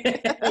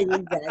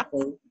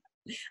 Exactly.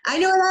 I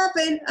know what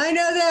happened. I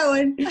know that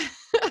one.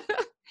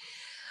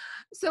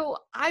 So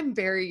I'm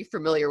very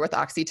familiar with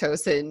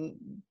oxytocin,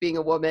 being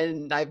a woman,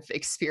 and I've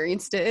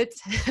experienced it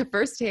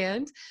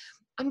firsthand.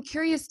 I'm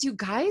curious, do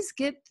guys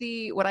get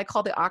what I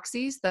call the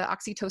oxys, the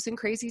oxytocin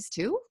crazies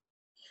too?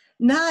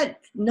 Not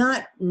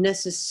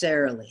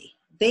necessarily.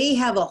 they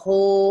have a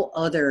whole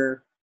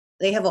other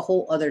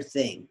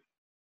thing.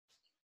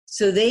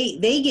 So they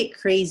get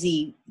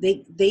crazy.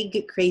 They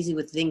get crazy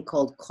with a thing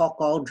called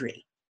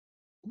cockaldry.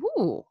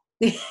 Ooh.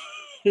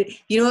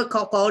 You know what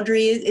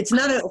cockaldry is? It's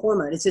not a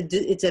hormone. It's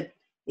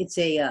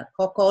a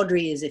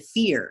cockaldry is a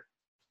fear,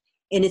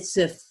 and it's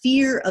a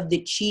fear of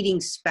the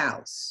cheating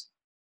spouse.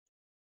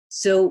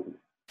 So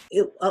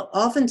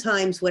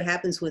oftentimes what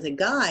happens with a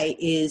guy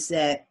is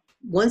that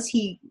once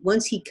he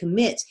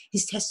commits,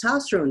 his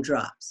testosterone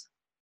drops.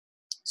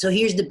 So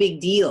here's the big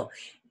deal.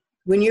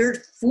 When you're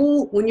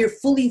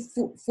fully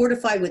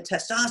fortified with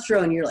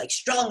testosterone, you're like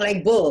strong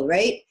like bull,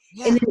 right?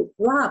 Yeah. And then it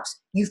drops,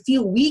 you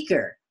feel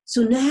weaker.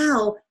 So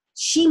now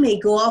she may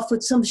go off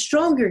with some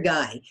stronger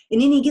guy.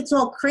 And then he gets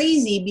all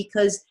crazy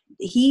because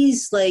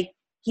he's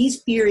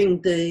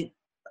fearing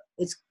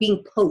it's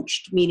being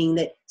poached, meaning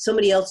that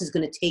somebody else is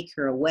going to take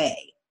her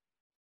away.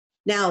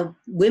 Now,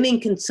 women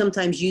can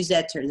sometimes use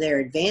that to their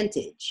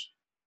advantage,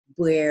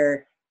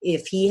 where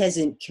if he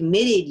hasn't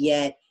committed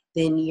yet,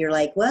 then you're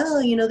like,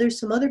 well, there's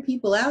some other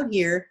people out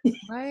here.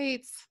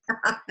 Right.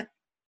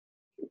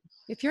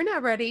 If you're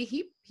not ready,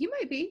 he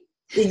might be.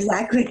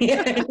 Exactly.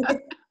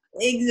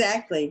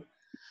 Exactly.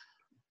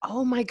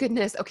 Oh my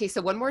goodness. Okay,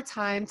 so one more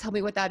time, tell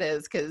me what that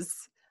is,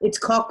 because it's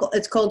called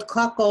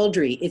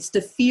cockaldry. It's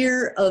the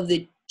fear of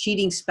the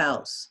cheating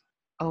spouse.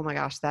 Oh my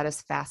gosh, that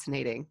is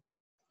fascinating.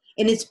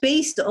 And it's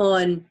based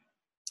on,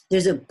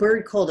 there's a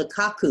bird called a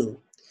cuckoo,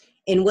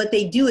 and what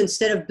they do,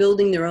 instead of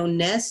building their own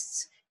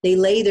nests, they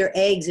lay their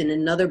eggs in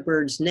another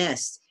bird's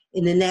nest,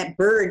 and then that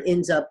bird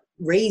ends up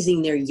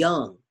raising their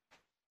young.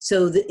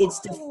 So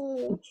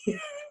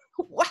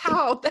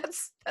wow,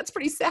 that's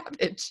pretty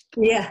savage.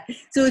 Yeah.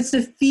 So it's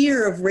the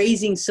fear of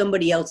raising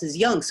somebody else's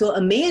young. So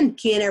a man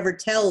can't ever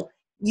tell,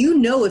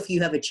 if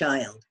you have a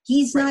child.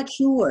 He's not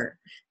sure.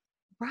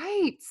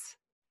 Right.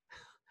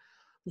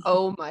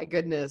 Oh my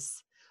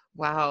goodness.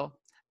 Wow.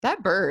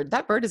 That bird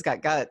has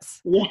got guts.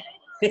 Yeah.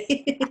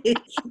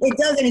 It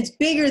does, and it's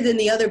bigger than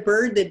the other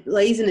bird that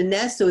lays in a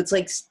nest. So it's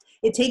like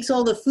it takes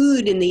all the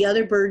food, and the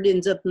other bird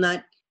ends up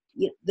not.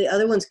 The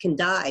other ones can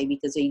die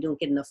because they don't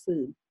get enough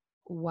food.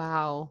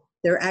 Wow.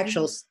 They're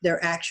actual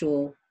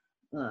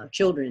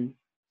children,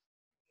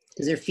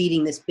 because they're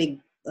feeding this big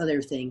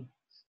other thing.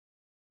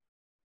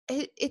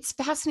 It's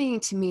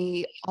fascinating to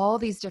me, all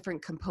these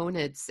different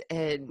components,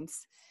 and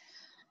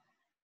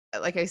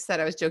like I said,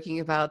 I was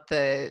joking about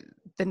the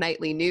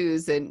nightly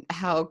news and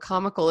how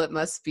comical it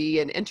must be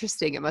and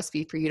interesting it must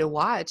be for you to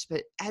watch.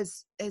 But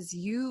as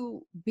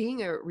you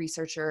being a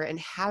researcher and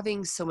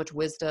having so much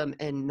wisdom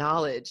and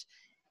knowledge,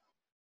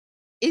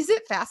 is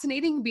it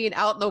fascinating being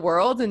out in the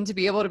world and to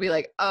be able to be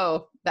like,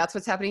 oh, that's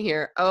what's happening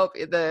here. Oh,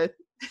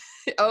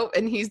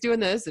 and he's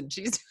doing this and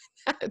she's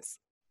doing that.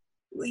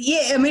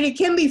 Yeah, I mean, it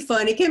can be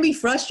fun. It can be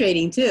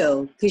frustrating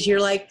too, because you're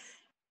like,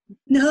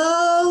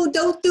 no,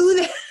 don't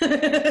do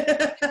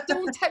that.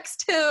 Don't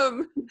text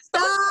him.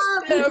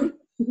 Stop. Text him.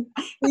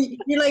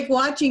 You're like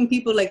watching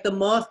people like the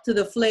moth to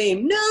the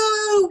flame.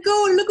 No,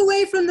 go and look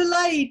away from the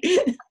light.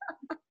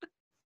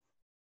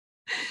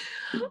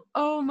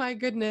 Oh my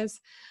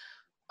goodness.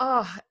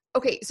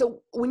 Okay.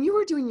 So when you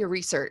were doing your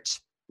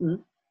research,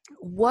 mm-hmm.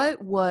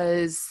 What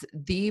was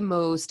the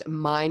most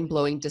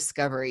mind-blowing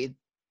discovery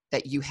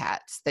that you had,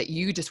 that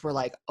you just were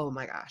like, oh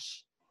my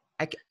gosh,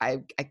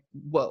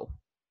 whoa.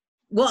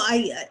 Well,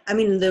 I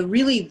mean,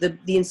 the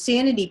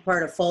insanity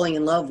part of falling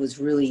in love was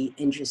really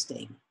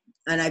interesting.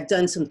 And I've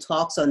done some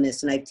talks on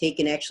this, and I've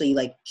taken actually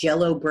like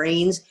Jell-O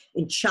brains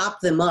and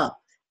chopped them up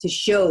to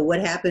show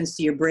what happens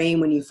to your brain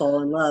when you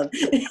fall in love.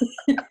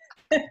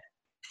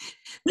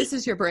 This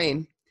is your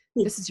brain.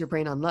 This is your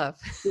brain on love.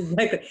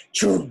 Exactly.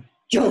 Chum,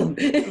 chum.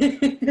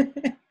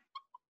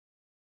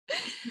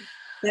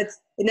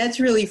 That's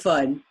really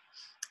fun.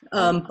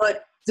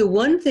 But the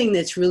one thing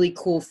that's really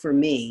cool for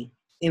me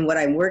and what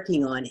I'm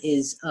working on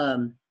is,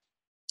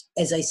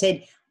 as I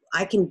said,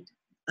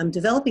 I'm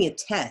developing a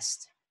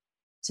test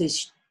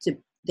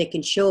that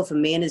can show if a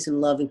man is in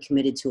love and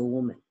committed to a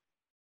woman.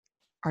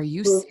 Are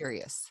you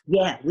serious?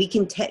 Yeah, we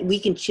can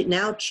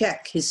now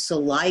check his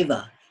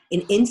saliva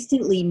and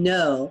instantly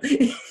know.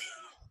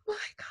 Oh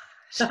my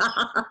gosh.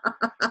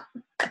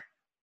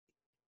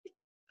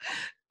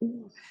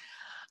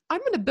 I'm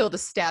going to build a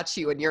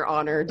statue in your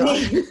honor, Dawn.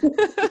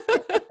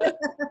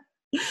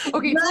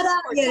 Okay, not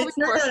out yet. It's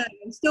not out.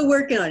 I'm still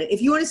working on it.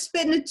 If you want to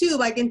spit in a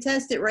tube, I can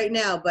test it right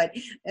now. But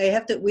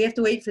we have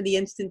to wait for the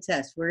instant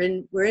test. We're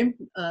in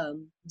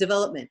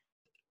development.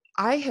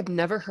 I have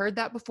never heard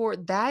that before.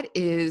 That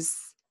is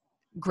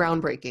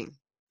groundbreaking.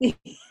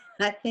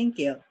 Thank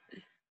you.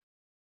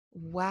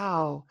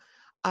 Wow,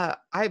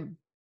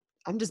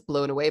 I'm just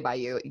blown away by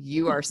you.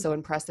 You are so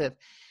impressive.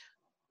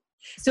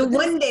 So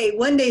one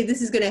day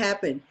this is going to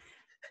happen.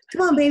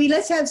 Come on, baby,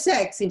 let's have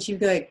sex. And she'd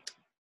be like,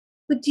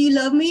 but do you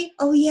love me?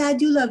 Oh, yeah, I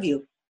do love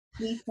you.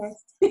 Please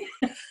test.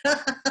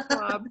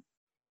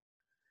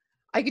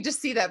 I could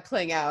just see that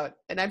playing out.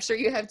 And I'm sure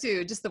you have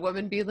too. Just the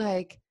woman be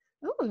like,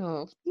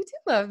 oh, you do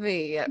love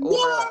me. Or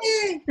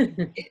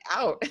get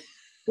out.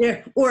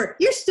 Yeah. Or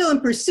you're still in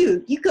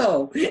pursuit. You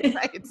go.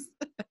 Right.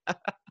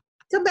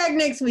 back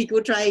next week.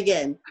 We'll try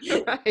again.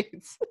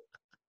 Right.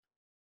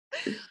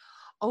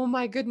 Oh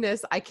my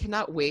goodness. I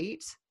cannot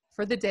wait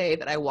for the day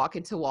that I walk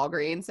into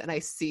Walgreens and I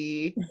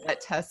see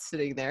that test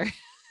sitting there.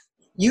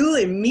 You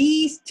and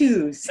me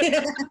too.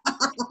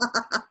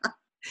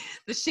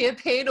 The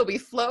champagne will be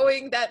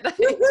flowing that night.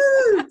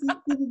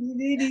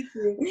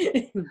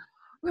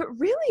 But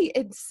really,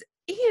 and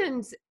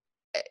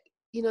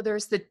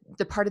there's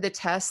the part of the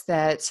test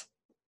that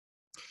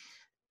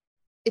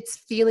it's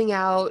feeling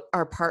out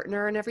our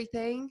partner and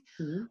everything.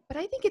 Mm-hmm. But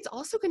I think it's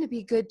also going to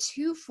be good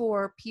too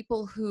for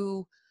people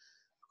who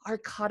are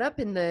caught up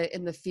in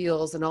the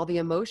feels and all the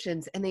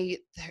emotions, and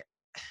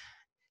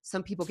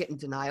some people get in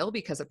denial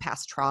because of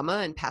past trauma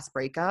and past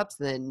breakups.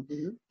 Then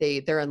mm-hmm.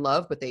 they're in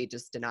love, but they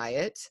just deny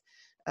it,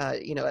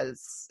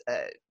 as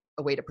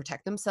a way to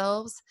protect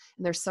themselves.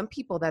 And there's some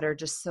people that are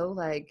just so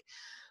like,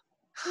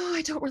 oh,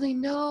 I don't really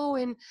know,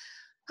 and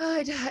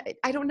I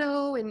don't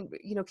know, and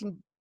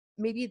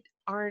maybe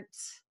aren't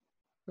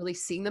really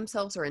seeing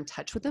themselves or in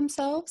touch with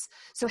themselves.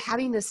 So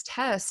having this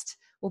test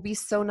will be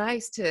so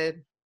nice to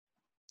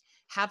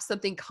have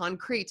something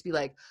concrete to be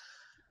like,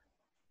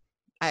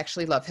 I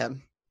actually love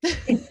him. Well,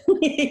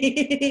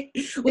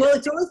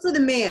 it's only for the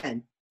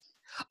man.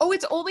 Oh,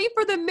 it's only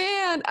for the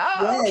man.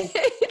 Oh, yes.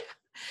 Okay.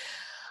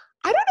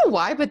 I don't know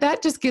why, but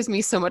that just gives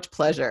me so much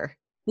pleasure.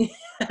 And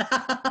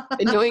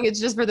knowing it's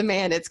just for the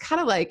man, it's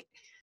kind of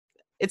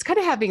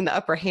having the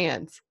upper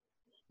hand.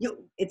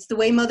 It's the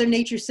way Mother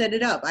Nature set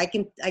it up. I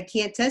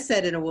can't test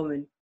that in a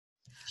woman.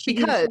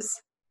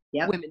 Because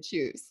women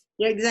choose.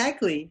 Yeah,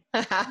 exactly.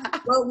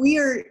 Well, we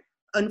are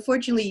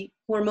unfortunately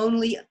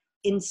hormonally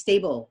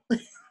unstable.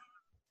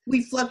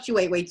 We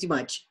fluctuate way too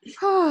much.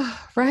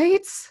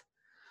 Right?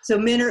 So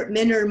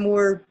men are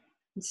more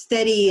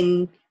steady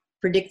and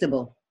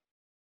predictable.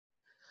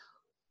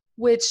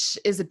 Which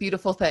is a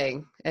beautiful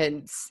thing.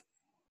 And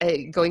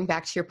going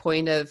back to your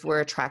point of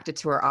we're attracted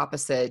to our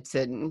opposites,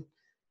 and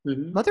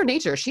mm-hmm. Mother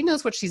Nature, she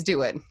knows what she's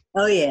doing.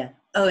 Oh yeah.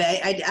 Oh,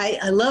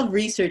 I love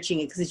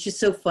researching it because it's just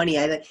so funny.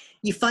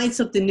 You find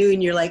something new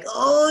and you're like,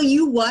 oh,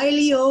 you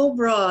wily old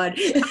broad.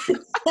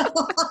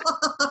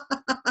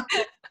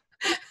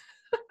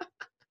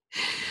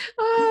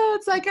 Oh,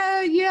 it's like,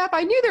 yeah,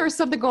 I knew there was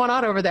something going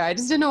on over there. I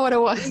just didn't know what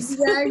it was.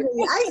 Exactly.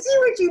 I see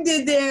what you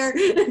did there.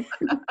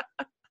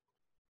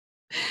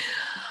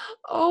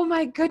 Oh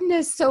my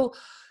goodness. So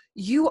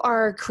you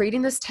are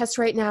creating this test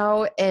right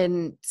now,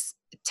 and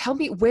tell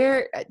me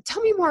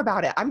more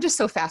about it. I'm just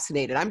so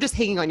fascinated. I'm just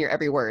hanging on your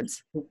every word.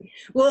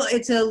 Well,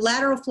 it's a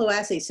lateral flow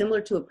assay similar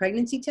to a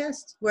pregnancy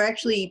test. We're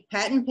actually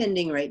patent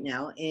pending right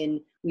now, and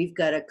we've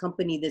got a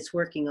company that's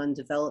working on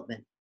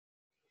development.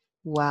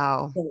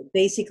 Wow. So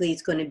basically,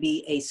 it's going to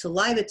be a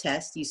saliva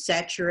test. You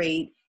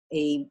saturate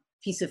a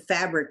piece of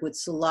fabric with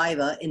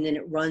saliva, and then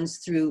it runs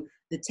through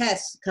the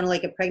test, kind of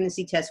like a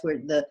pregnancy test where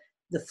the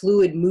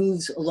fluid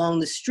moves along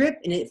the strip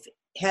and it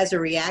has a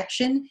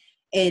reaction.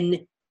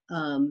 And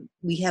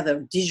we'll have a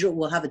digital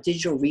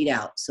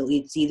readout. So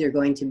it's either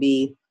going to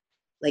be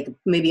like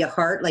maybe a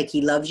heart, like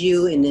he loves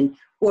you,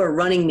 or a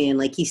running man,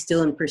 like he's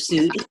still in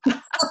pursuit.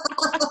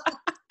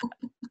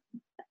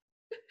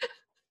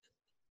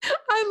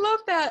 I love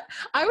that.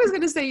 I was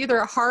going to say either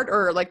a heart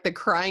or like the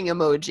crying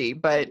emoji,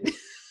 but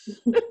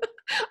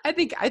I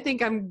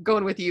think I'm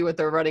going with you with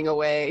the running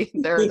away.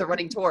 They're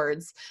running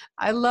towards.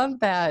 I love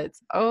that.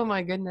 Oh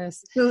my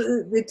goodness. So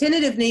the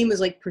tentative name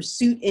is like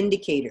pursuit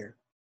indicator.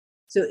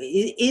 So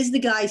is the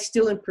guy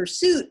still in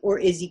pursuit or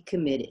is he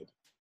committed?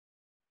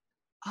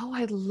 Oh,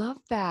 I love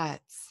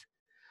that.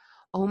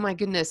 Oh my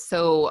goodness.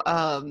 So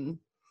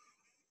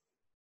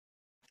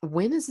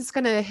when is this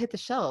going to hit the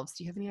shelves?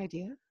 Do you have any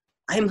idea?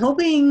 I'm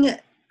hoping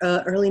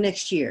early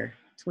next year,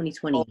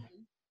 2020. Oh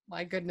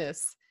my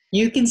goodness.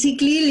 You can see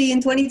clearly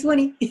in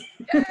 2020.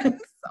 Yes.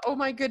 Oh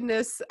my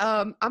goodness.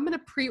 I'm going to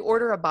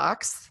pre-order a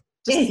box.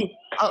 Just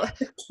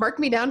mark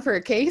me down for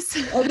a case.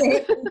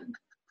 Okay.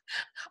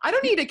 I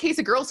don't need a case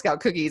of Girl Scout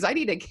cookies. I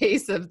need a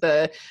case of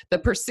the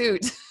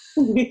pursuit.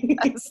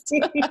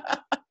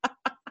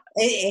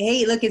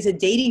 Hey, look, as a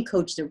dating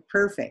coach, they're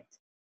perfect.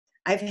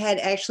 I've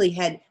actually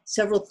had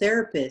several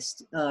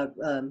therapists,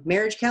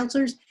 marriage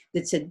counselors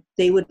that said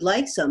they would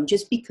like some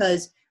just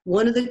because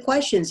one of the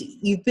questions,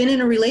 you've been in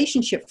a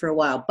relationship for a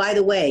while. By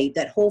the way,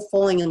 that whole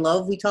falling in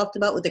love we talked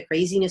about with the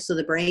craziness of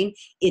the brain,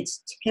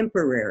 it's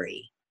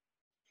temporary.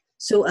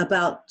 So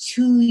about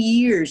 2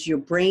 years, your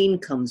brain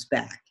comes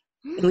back.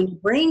 And when your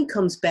brain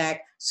comes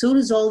back, so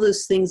does all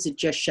those things that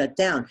just shut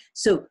down.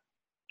 So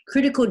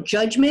critical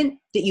judgment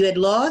that you had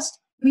lost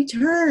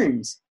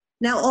returns.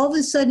 Now, all of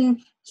a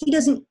sudden, he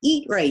doesn't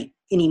eat right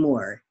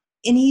anymore.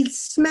 And he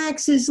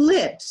smacks his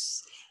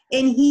lips.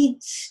 And he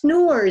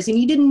snores, and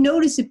you didn't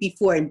notice it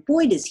before. And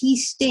boy, does he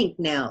stink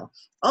now.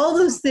 All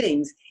those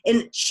things.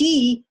 And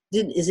she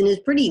isn't as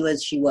pretty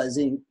as she was.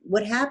 And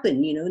what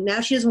happened? Now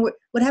she doesn't work.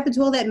 What happened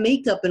to all that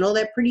makeup and all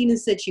that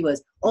prettiness that she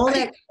was? All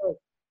that.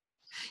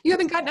 You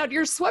haven't gotten out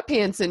your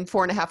sweatpants in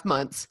 4.5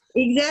 months.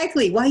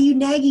 Exactly. Why are you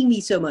nagging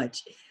me so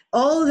much?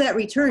 all of that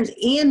returns,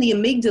 and the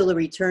amygdala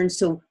returns.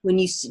 So when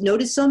you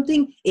notice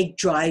something, it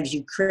drives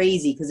you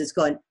crazy because it's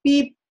going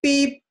beep,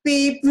 beep,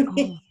 beep.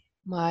 Oh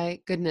my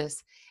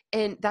goodness.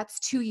 And that's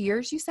 2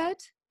 years, you said?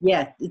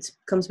 Yeah, it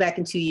comes back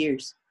in 2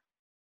 years,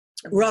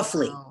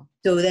 roughly. Wow.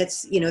 So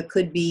that's, it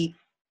could be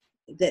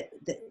that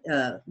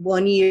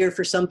 1 year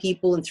for some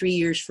people and 3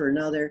 years for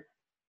another.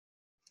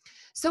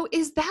 So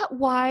is that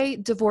why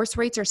divorce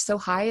rates are so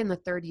high in the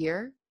third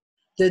year?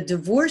 The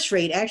divorce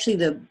rate, actually,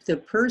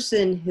 the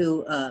person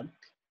who,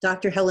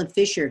 Dr. Helen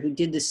Fisher, who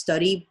did the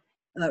study,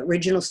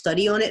 original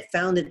study on it,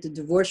 found that the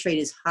divorce rate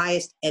is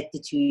highest at the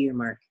 2-year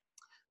mark.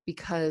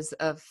 Because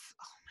of,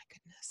 oh my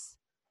goodness.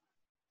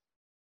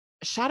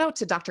 Shout out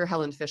to Dr.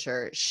 Helen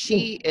Fisher.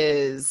 She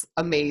is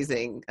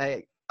amazing.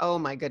 Oh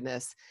my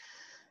goodness.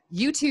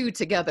 You two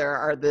together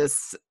are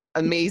this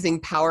amazing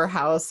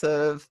powerhouse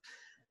of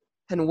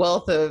and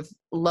wealth of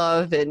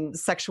love and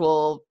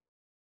sexual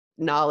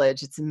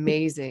knowledge. It's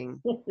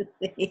amazing.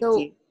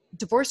 So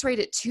divorce rate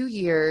at 2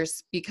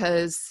 years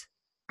because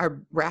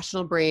our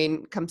rational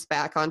brain comes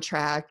back on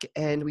track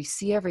and we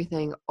see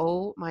everything.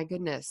 Oh my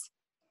goodness.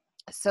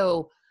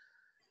 So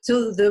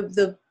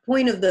the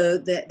point of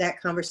that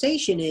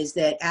conversation is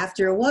that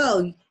after a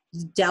while,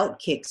 doubt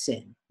kicks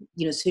in.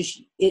 So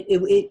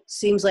it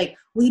seems like,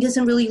 well, he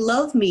doesn't really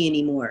love me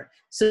anymore.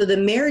 So the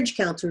marriage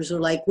counselors are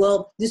like,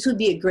 well, this would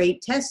be a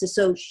great test.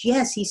 So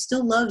yes, he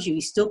still loves you.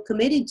 He's still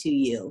committed to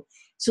you.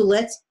 So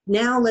let's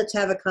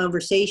have a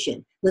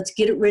conversation. Let's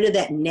get rid of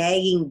that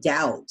nagging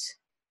doubt,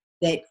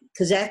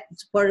 because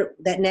that's part of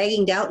that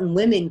nagging doubt in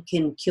women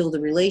can kill the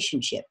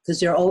relationship, because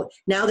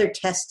they're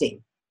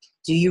testing.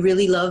 Do you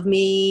really love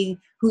me?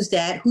 Who's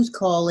that? Who's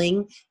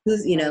calling?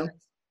 Who's, who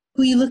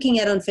are you looking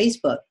at on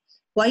Facebook?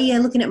 Why are you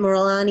looking at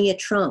Melania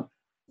Trump?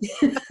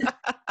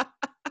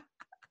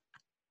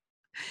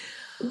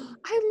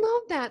 I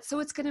love that. So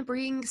it's going to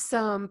bring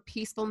some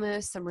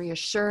peacefulness, some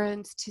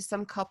reassurance to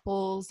some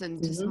couples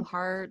and to some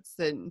hearts.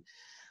 And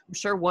I'm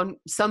sure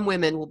some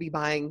women will be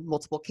buying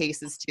multiple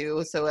cases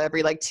too. So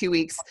every 2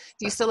 weeks,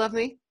 do you still love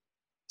me?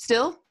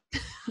 Still?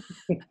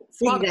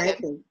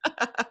 Exactly.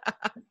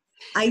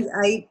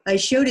 I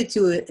showed it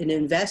to an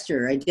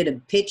investor. I did a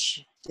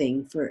pitch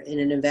thing for an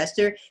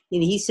investor,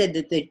 and he said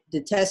that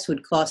the test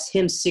would cost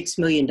him $6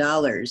 million.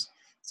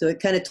 So it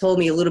kind of told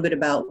me a little bit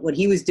about what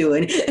he was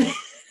doing.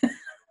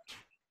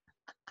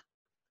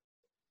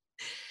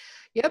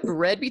 Yep,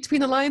 read between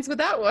the lines with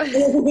that one.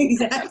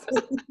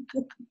 Exactly.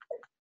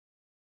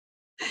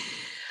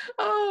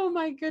 Oh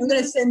my goodness. I'm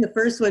going to send the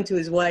first one to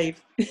his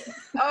wife.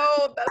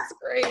 Oh, that's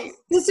great.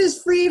 This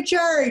is free of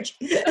charge.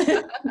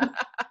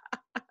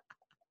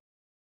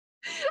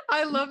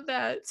 I love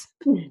that.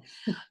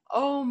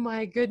 Oh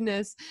my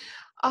goodness.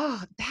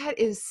 Oh, that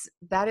is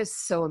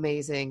so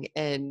amazing.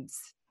 And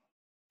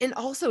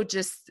also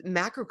just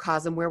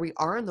macrocosm where we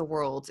are in the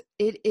world.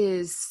 It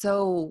is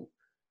so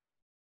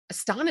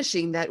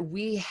astonishing that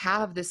we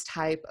have this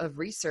type of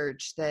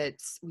research that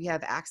we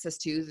have access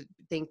to,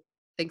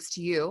 thanks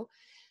to you,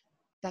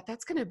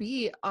 that's going to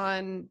be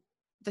on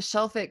the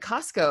shelf at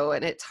Costco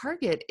and at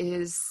Target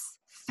is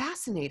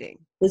fascinating.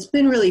 It's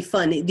been really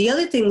fun. The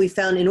other thing we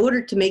found, in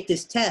order to make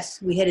this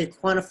test, we had to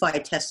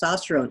quantify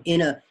testosterone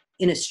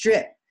in a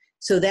strip.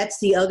 So that's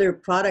the other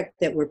product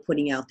that we're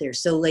putting out there.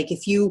 So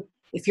if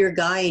you're a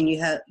guy and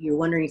you're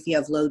wondering if you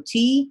have low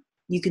T,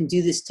 you can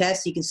do this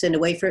test. You can send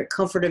away for it,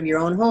 comfort of your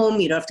own home.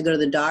 You don't have to go to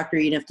the doctor.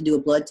 You don't have to do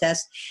a blood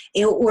test.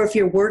 Or if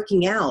you're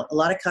working out, a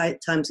lot of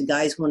times the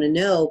guys want to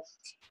know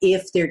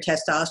if their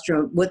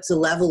testosterone, what the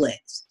level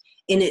is.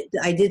 And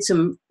I did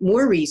some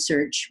more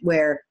research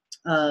where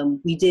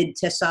we did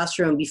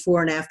testosterone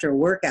before and after a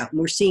workout,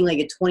 and we're seeing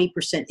a 20%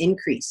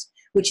 increase,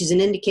 which is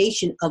an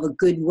indication of a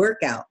good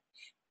workout.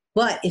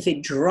 But if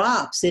it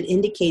drops, it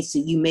indicates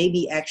that you may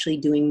be actually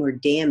doing more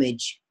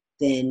damage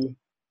than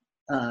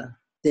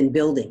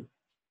building.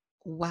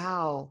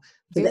 Wow.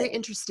 Very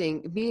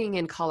interesting. Being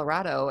in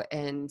Colorado,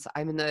 and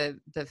I'm in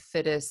the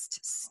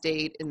fittest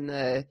state in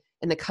the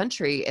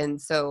country.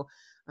 And so,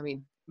 I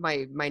mean,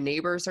 my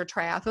neighbors are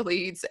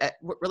triathletes.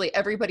 Really,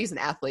 everybody's an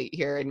athlete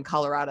here in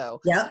Colorado.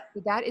 Yeah.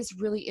 That is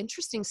really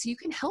interesting. So you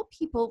can help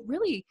people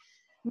really,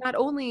 not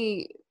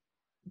only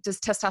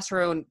does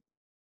testosterone,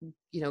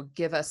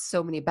 give us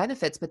so many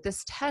benefits, but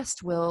this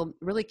test will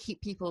really keep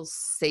people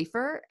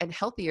safer and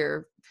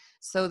healthier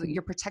so that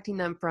you're protecting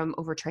them from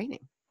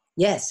overtraining.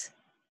 Yes.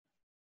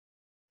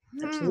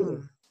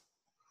 Absolutely.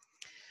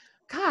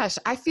 Gosh,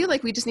 I feel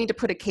like we just need to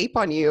put a cape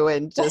on you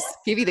and just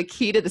give you the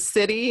key to the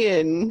city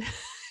and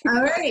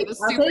all right, a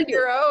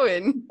superhero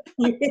and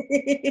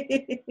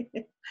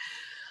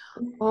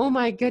oh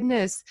my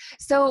goodness.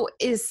 So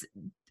is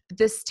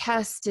this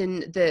test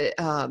and the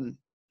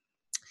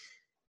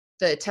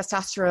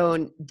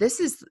testosterone, this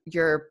is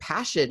your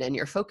passion and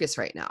your focus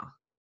right now?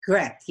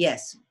 Correct.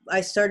 Yes. I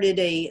started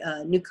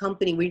a new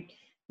company.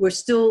 We're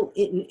still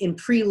in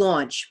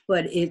pre-launch,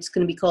 but it's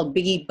going to be called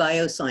Biggie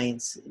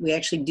Bioscience. We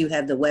actually do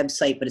have the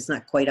website, but it's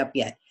not quite up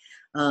yet.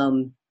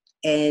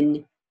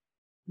 And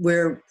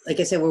we're, like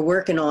I said, we're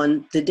working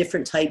on the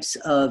different types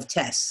of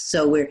tests.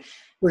 So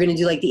we're going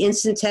to do like the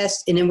instant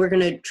test, and then we're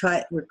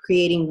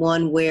creating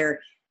one where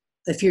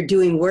if you're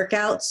doing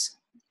workouts,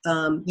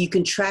 you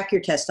can track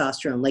your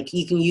testosterone. Like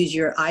you can use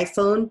your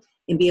iPhone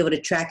and be able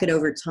to track it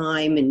over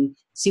time and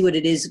see what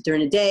it is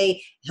during the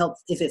day, help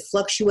if it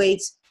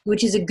fluctuates,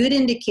 which is a good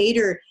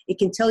indicator. It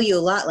can tell you a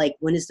lot, like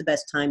when is the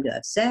best time to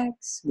have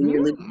sex, when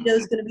your libido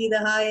is going to be the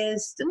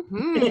highest,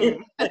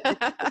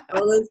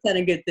 all those kind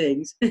of good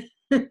things.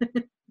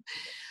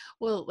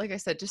 Well, like I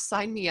said, just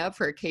sign me up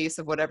for a case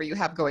of whatever you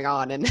have going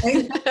on, and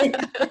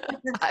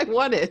I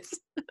want it.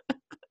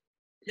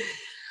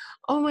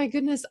 Oh my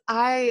goodness,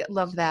 I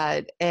love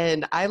that,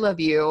 and I love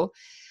you.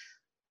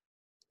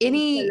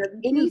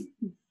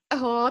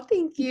 Oh,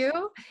 thank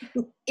you.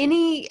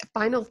 Any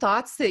final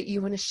thoughts that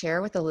you want to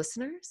share with the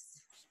listeners?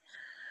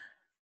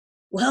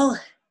 Well,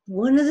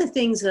 one of the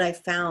things that I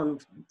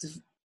found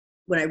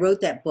when I wrote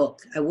that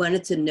book, I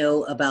wanted to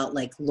know about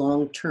like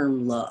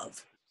long-term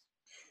love.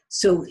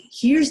 So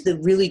here's the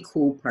really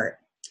cool part.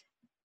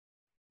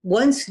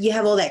 Once you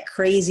have all that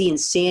crazy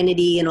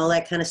insanity and all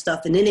that kind of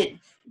stuff, and then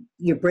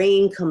your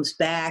brain comes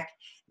back,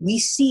 we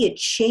see a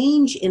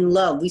change in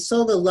love. We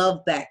saw the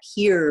love back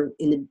here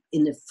in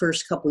the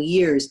first couple of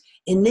years,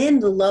 and then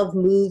the love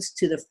moves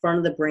to the front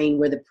of the brain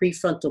where the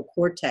prefrontal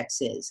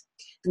cortex is,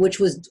 which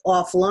was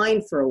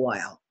offline for a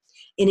while.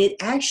 And it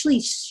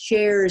actually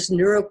shares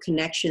neural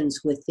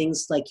connections with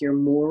things like your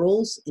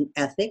morals and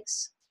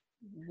ethics.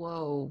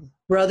 Whoa.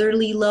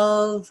 Brotherly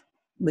love,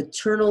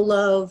 maternal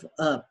love,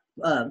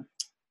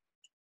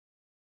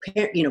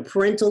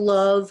 parental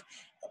love,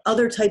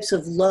 other types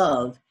of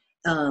love.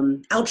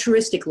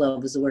 Altruistic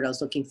love is the word I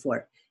was looking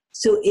for.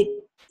 So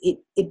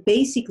it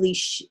basically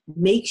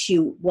makes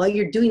you, while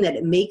you're doing that,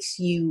 it makes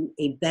you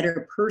a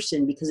better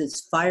person because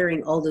it's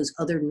firing all those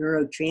other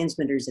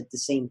neurotransmitters at the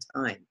same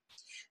time.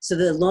 So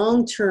the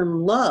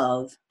long-term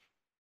love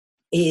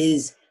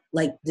is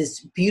like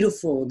this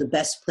beautiful, the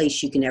best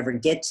place you can ever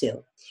get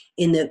to.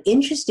 And the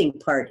interesting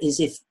part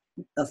is if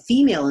a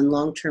female in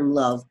long-term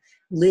love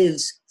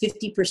lives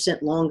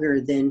 50%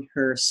 longer than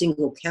her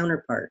single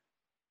counterpart.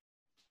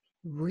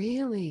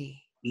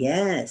 Really?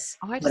 Yes.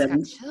 Oh, I just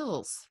got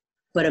chills.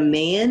 But a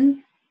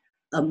man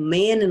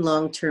in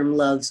long-term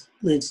love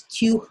lives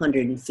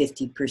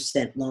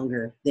 250%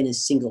 longer than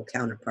his single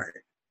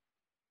counterpart.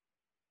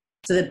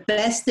 So the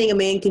best thing a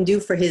man can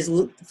do for his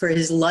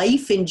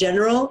life in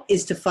general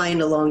is to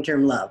find a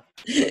long-term love.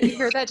 You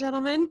hear that,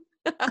 gentlemen?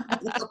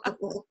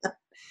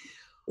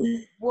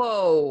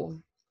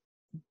 Whoa.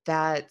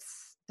 That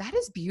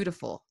is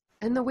beautiful.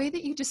 And the way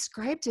that you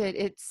described it,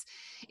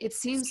 it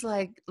seems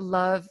like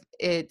love,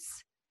 it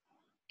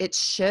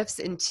shifts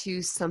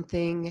into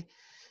something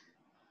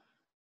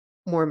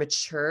more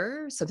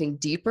mature, something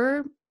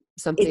deeper,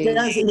 something. It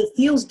does, and it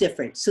feels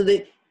different. So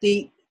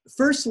the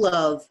first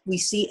love, we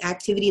see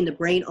activity in the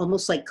brain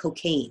almost like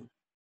cocaine.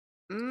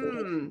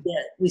 Yeah,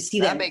 we see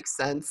that. That makes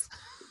sense.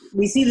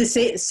 We see the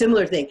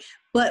similar thing.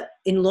 But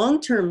in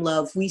long-term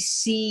love, we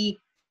see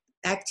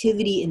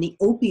activity in the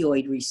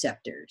opioid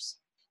receptors.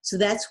 So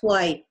that's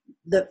why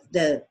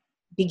the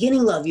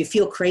beginning love, you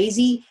feel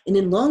crazy. And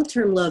in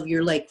long-term love,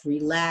 you're like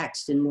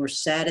relaxed and more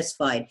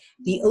satisfied.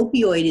 The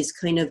opioid is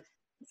kind of,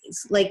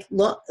 it's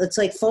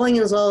like falling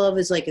in love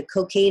is like a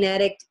cocaine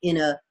addict in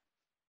a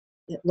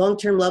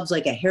long-term love's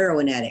like a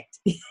heroin addict.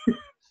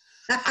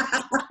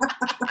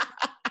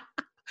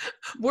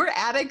 We're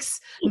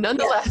addicts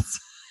nonetheless.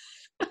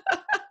 Yeah.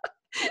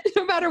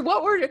 No matter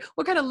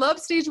what kind of love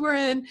stage we're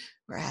in,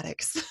 we're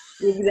addicts.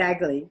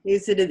 Exactly.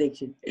 It's an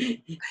addiction.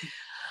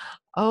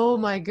 Oh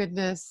my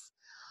goodness.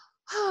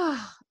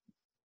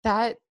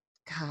 Gosh.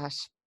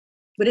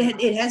 But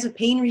it has a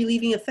pain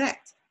relieving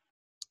effect.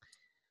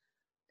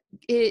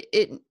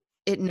 It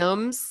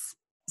numbs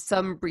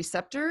some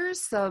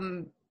receptors,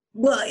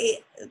 Well,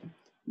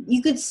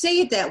 you could say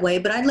it that way,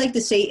 but I'd like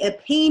to say a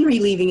pain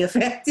relieving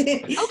effect.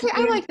 Okay,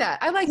 I like that.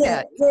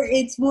 That.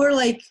 It's more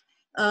like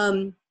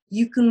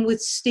you can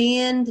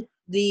withstand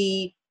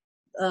the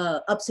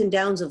ups and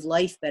downs of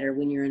life better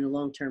when you're in a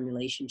long-term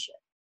relationship.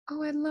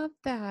 Oh, I love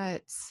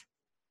that.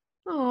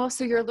 Oh,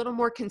 so you're a little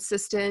more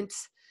consistent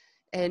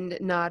and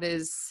not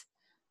as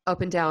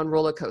up and down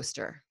roller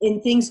coaster.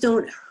 And things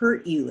don't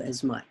hurt you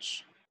as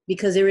much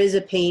because there is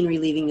a pain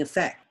relieving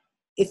effect.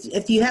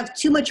 If you have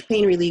too much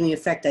pain relieving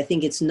effect, I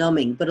think it's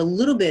numbing, but a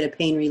little bit of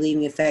pain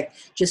relieving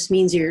effect just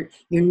means you're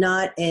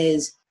not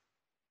as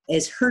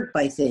hurt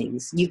by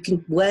things. You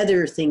can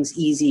weather things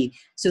easy.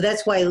 So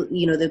that's why,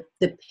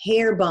 the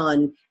pair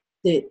bond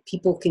that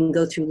people can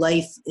go through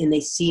life and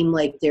they seem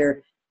like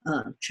their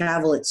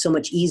travel, it's so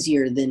much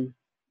easier than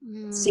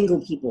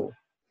single people.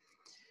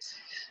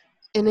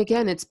 And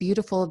again, it's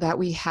beautiful that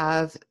we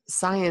have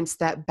science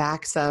that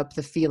backs up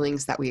the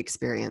feelings that we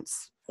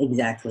experience.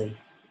 Exactly.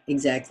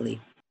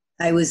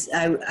 I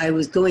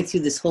was going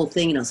through this whole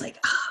thing and I was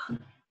like,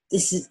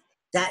 this is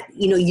that,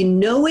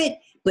 it,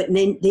 but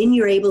then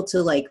you're able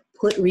to like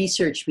put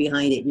research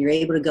behind it and you're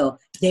able to go,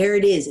 there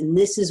it is. And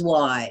this is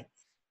why.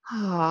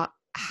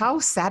 How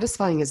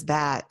satisfying is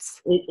that?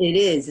 It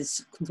is.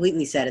 It's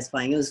completely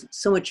satisfying. It was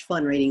so much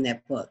fun reading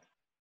that book.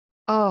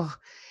 Oh,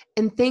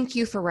 And thank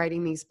you for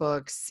writing these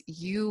books.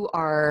 You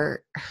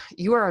are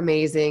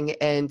amazing.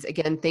 And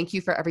again, thank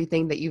you for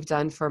everything that you've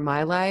done for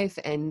my life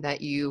and that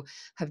you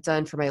have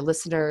done for my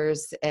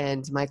listeners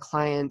and my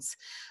clients.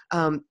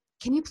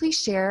 Can you please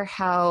share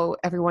how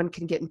everyone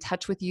can get in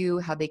touch with you,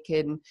 how they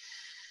can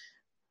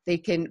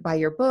buy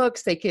your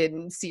books, they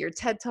can see your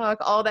TED Talk,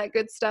 all that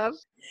good stuff?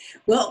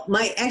 Well,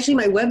 my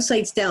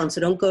website's down,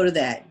 so don't go to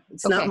that.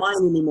 It's not Okay.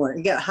 mine anymore.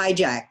 It got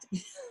hijacked.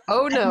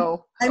 Oh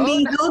no. I'm Oh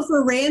being no. held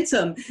for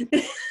ransom.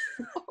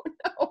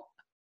 Oh,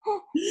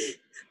 no.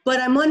 But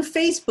I'm on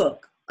Facebook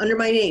under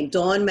my name,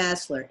 Dawn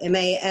Maslar,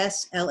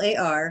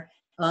 Maslar.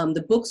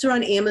 The books are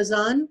on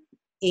Amazon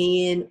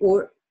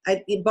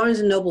at Barnes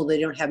and Noble. They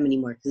don't have them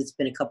anymore because it's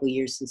been a couple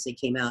years since they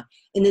came out.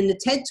 And then the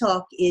TED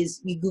Talk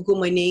is, you Google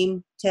my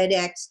name,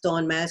 TEDx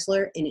Dawn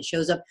Maslar, and it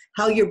shows up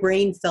How Your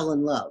Brain Fell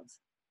in Love.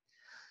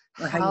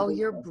 Or How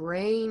your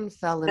brain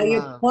fell how in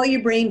your love. how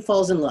your brain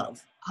falls in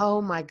love.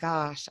 Oh my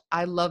gosh.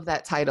 I love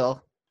that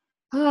title.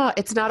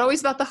 It's not always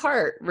about the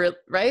heart,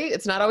 right?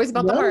 It's not always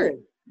about the heart.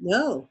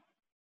 No.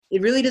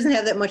 It really doesn't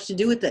have that much to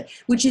do with it,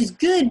 which is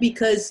good,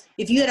 because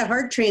if you had a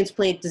heart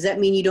transplant, does that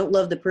mean you don't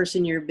love the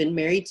person you've been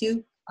married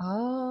to?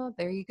 Oh,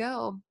 there you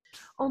go.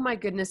 Oh my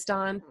goodness,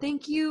 Dawn.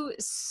 Thank you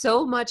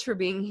so much for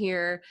being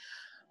here.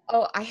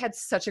 Oh, I had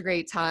such a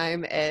great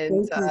time.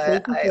 And Thank you.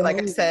 Thank you for like I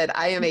having me. said,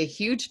 I am a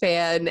huge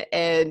fan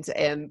and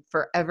am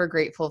forever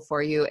grateful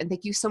for you. And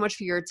thank you so much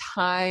for your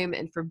time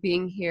and for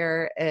being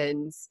here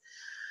and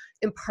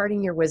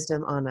imparting your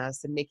wisdom on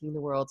us and making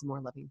the world a more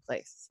loving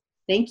place.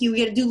 Thank you. We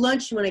got to do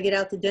lunch when I get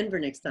out to Denver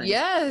next time.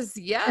 Yes,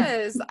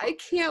 yes. I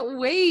can't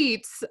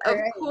wait. All Of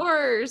right.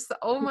 course.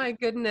 Oh my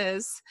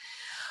goodness.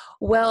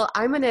 Well,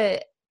 I'm going to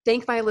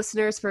thank my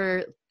listeners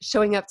for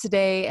showing up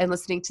today and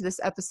listening to this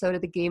episode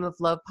of the Game of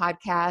Love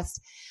podcast.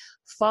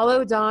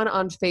 Follow Dawn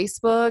on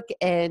Facebook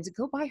and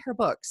go buy her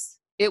books.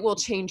 It will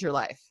change your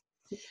life.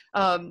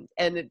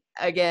 And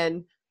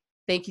again,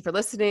 thank you for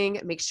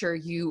listening. Make sure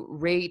you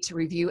rate,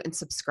 review, and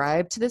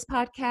subscribe to this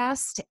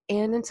podcast.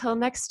 And until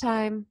next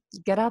time,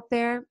 get out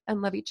there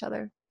and love each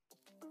other.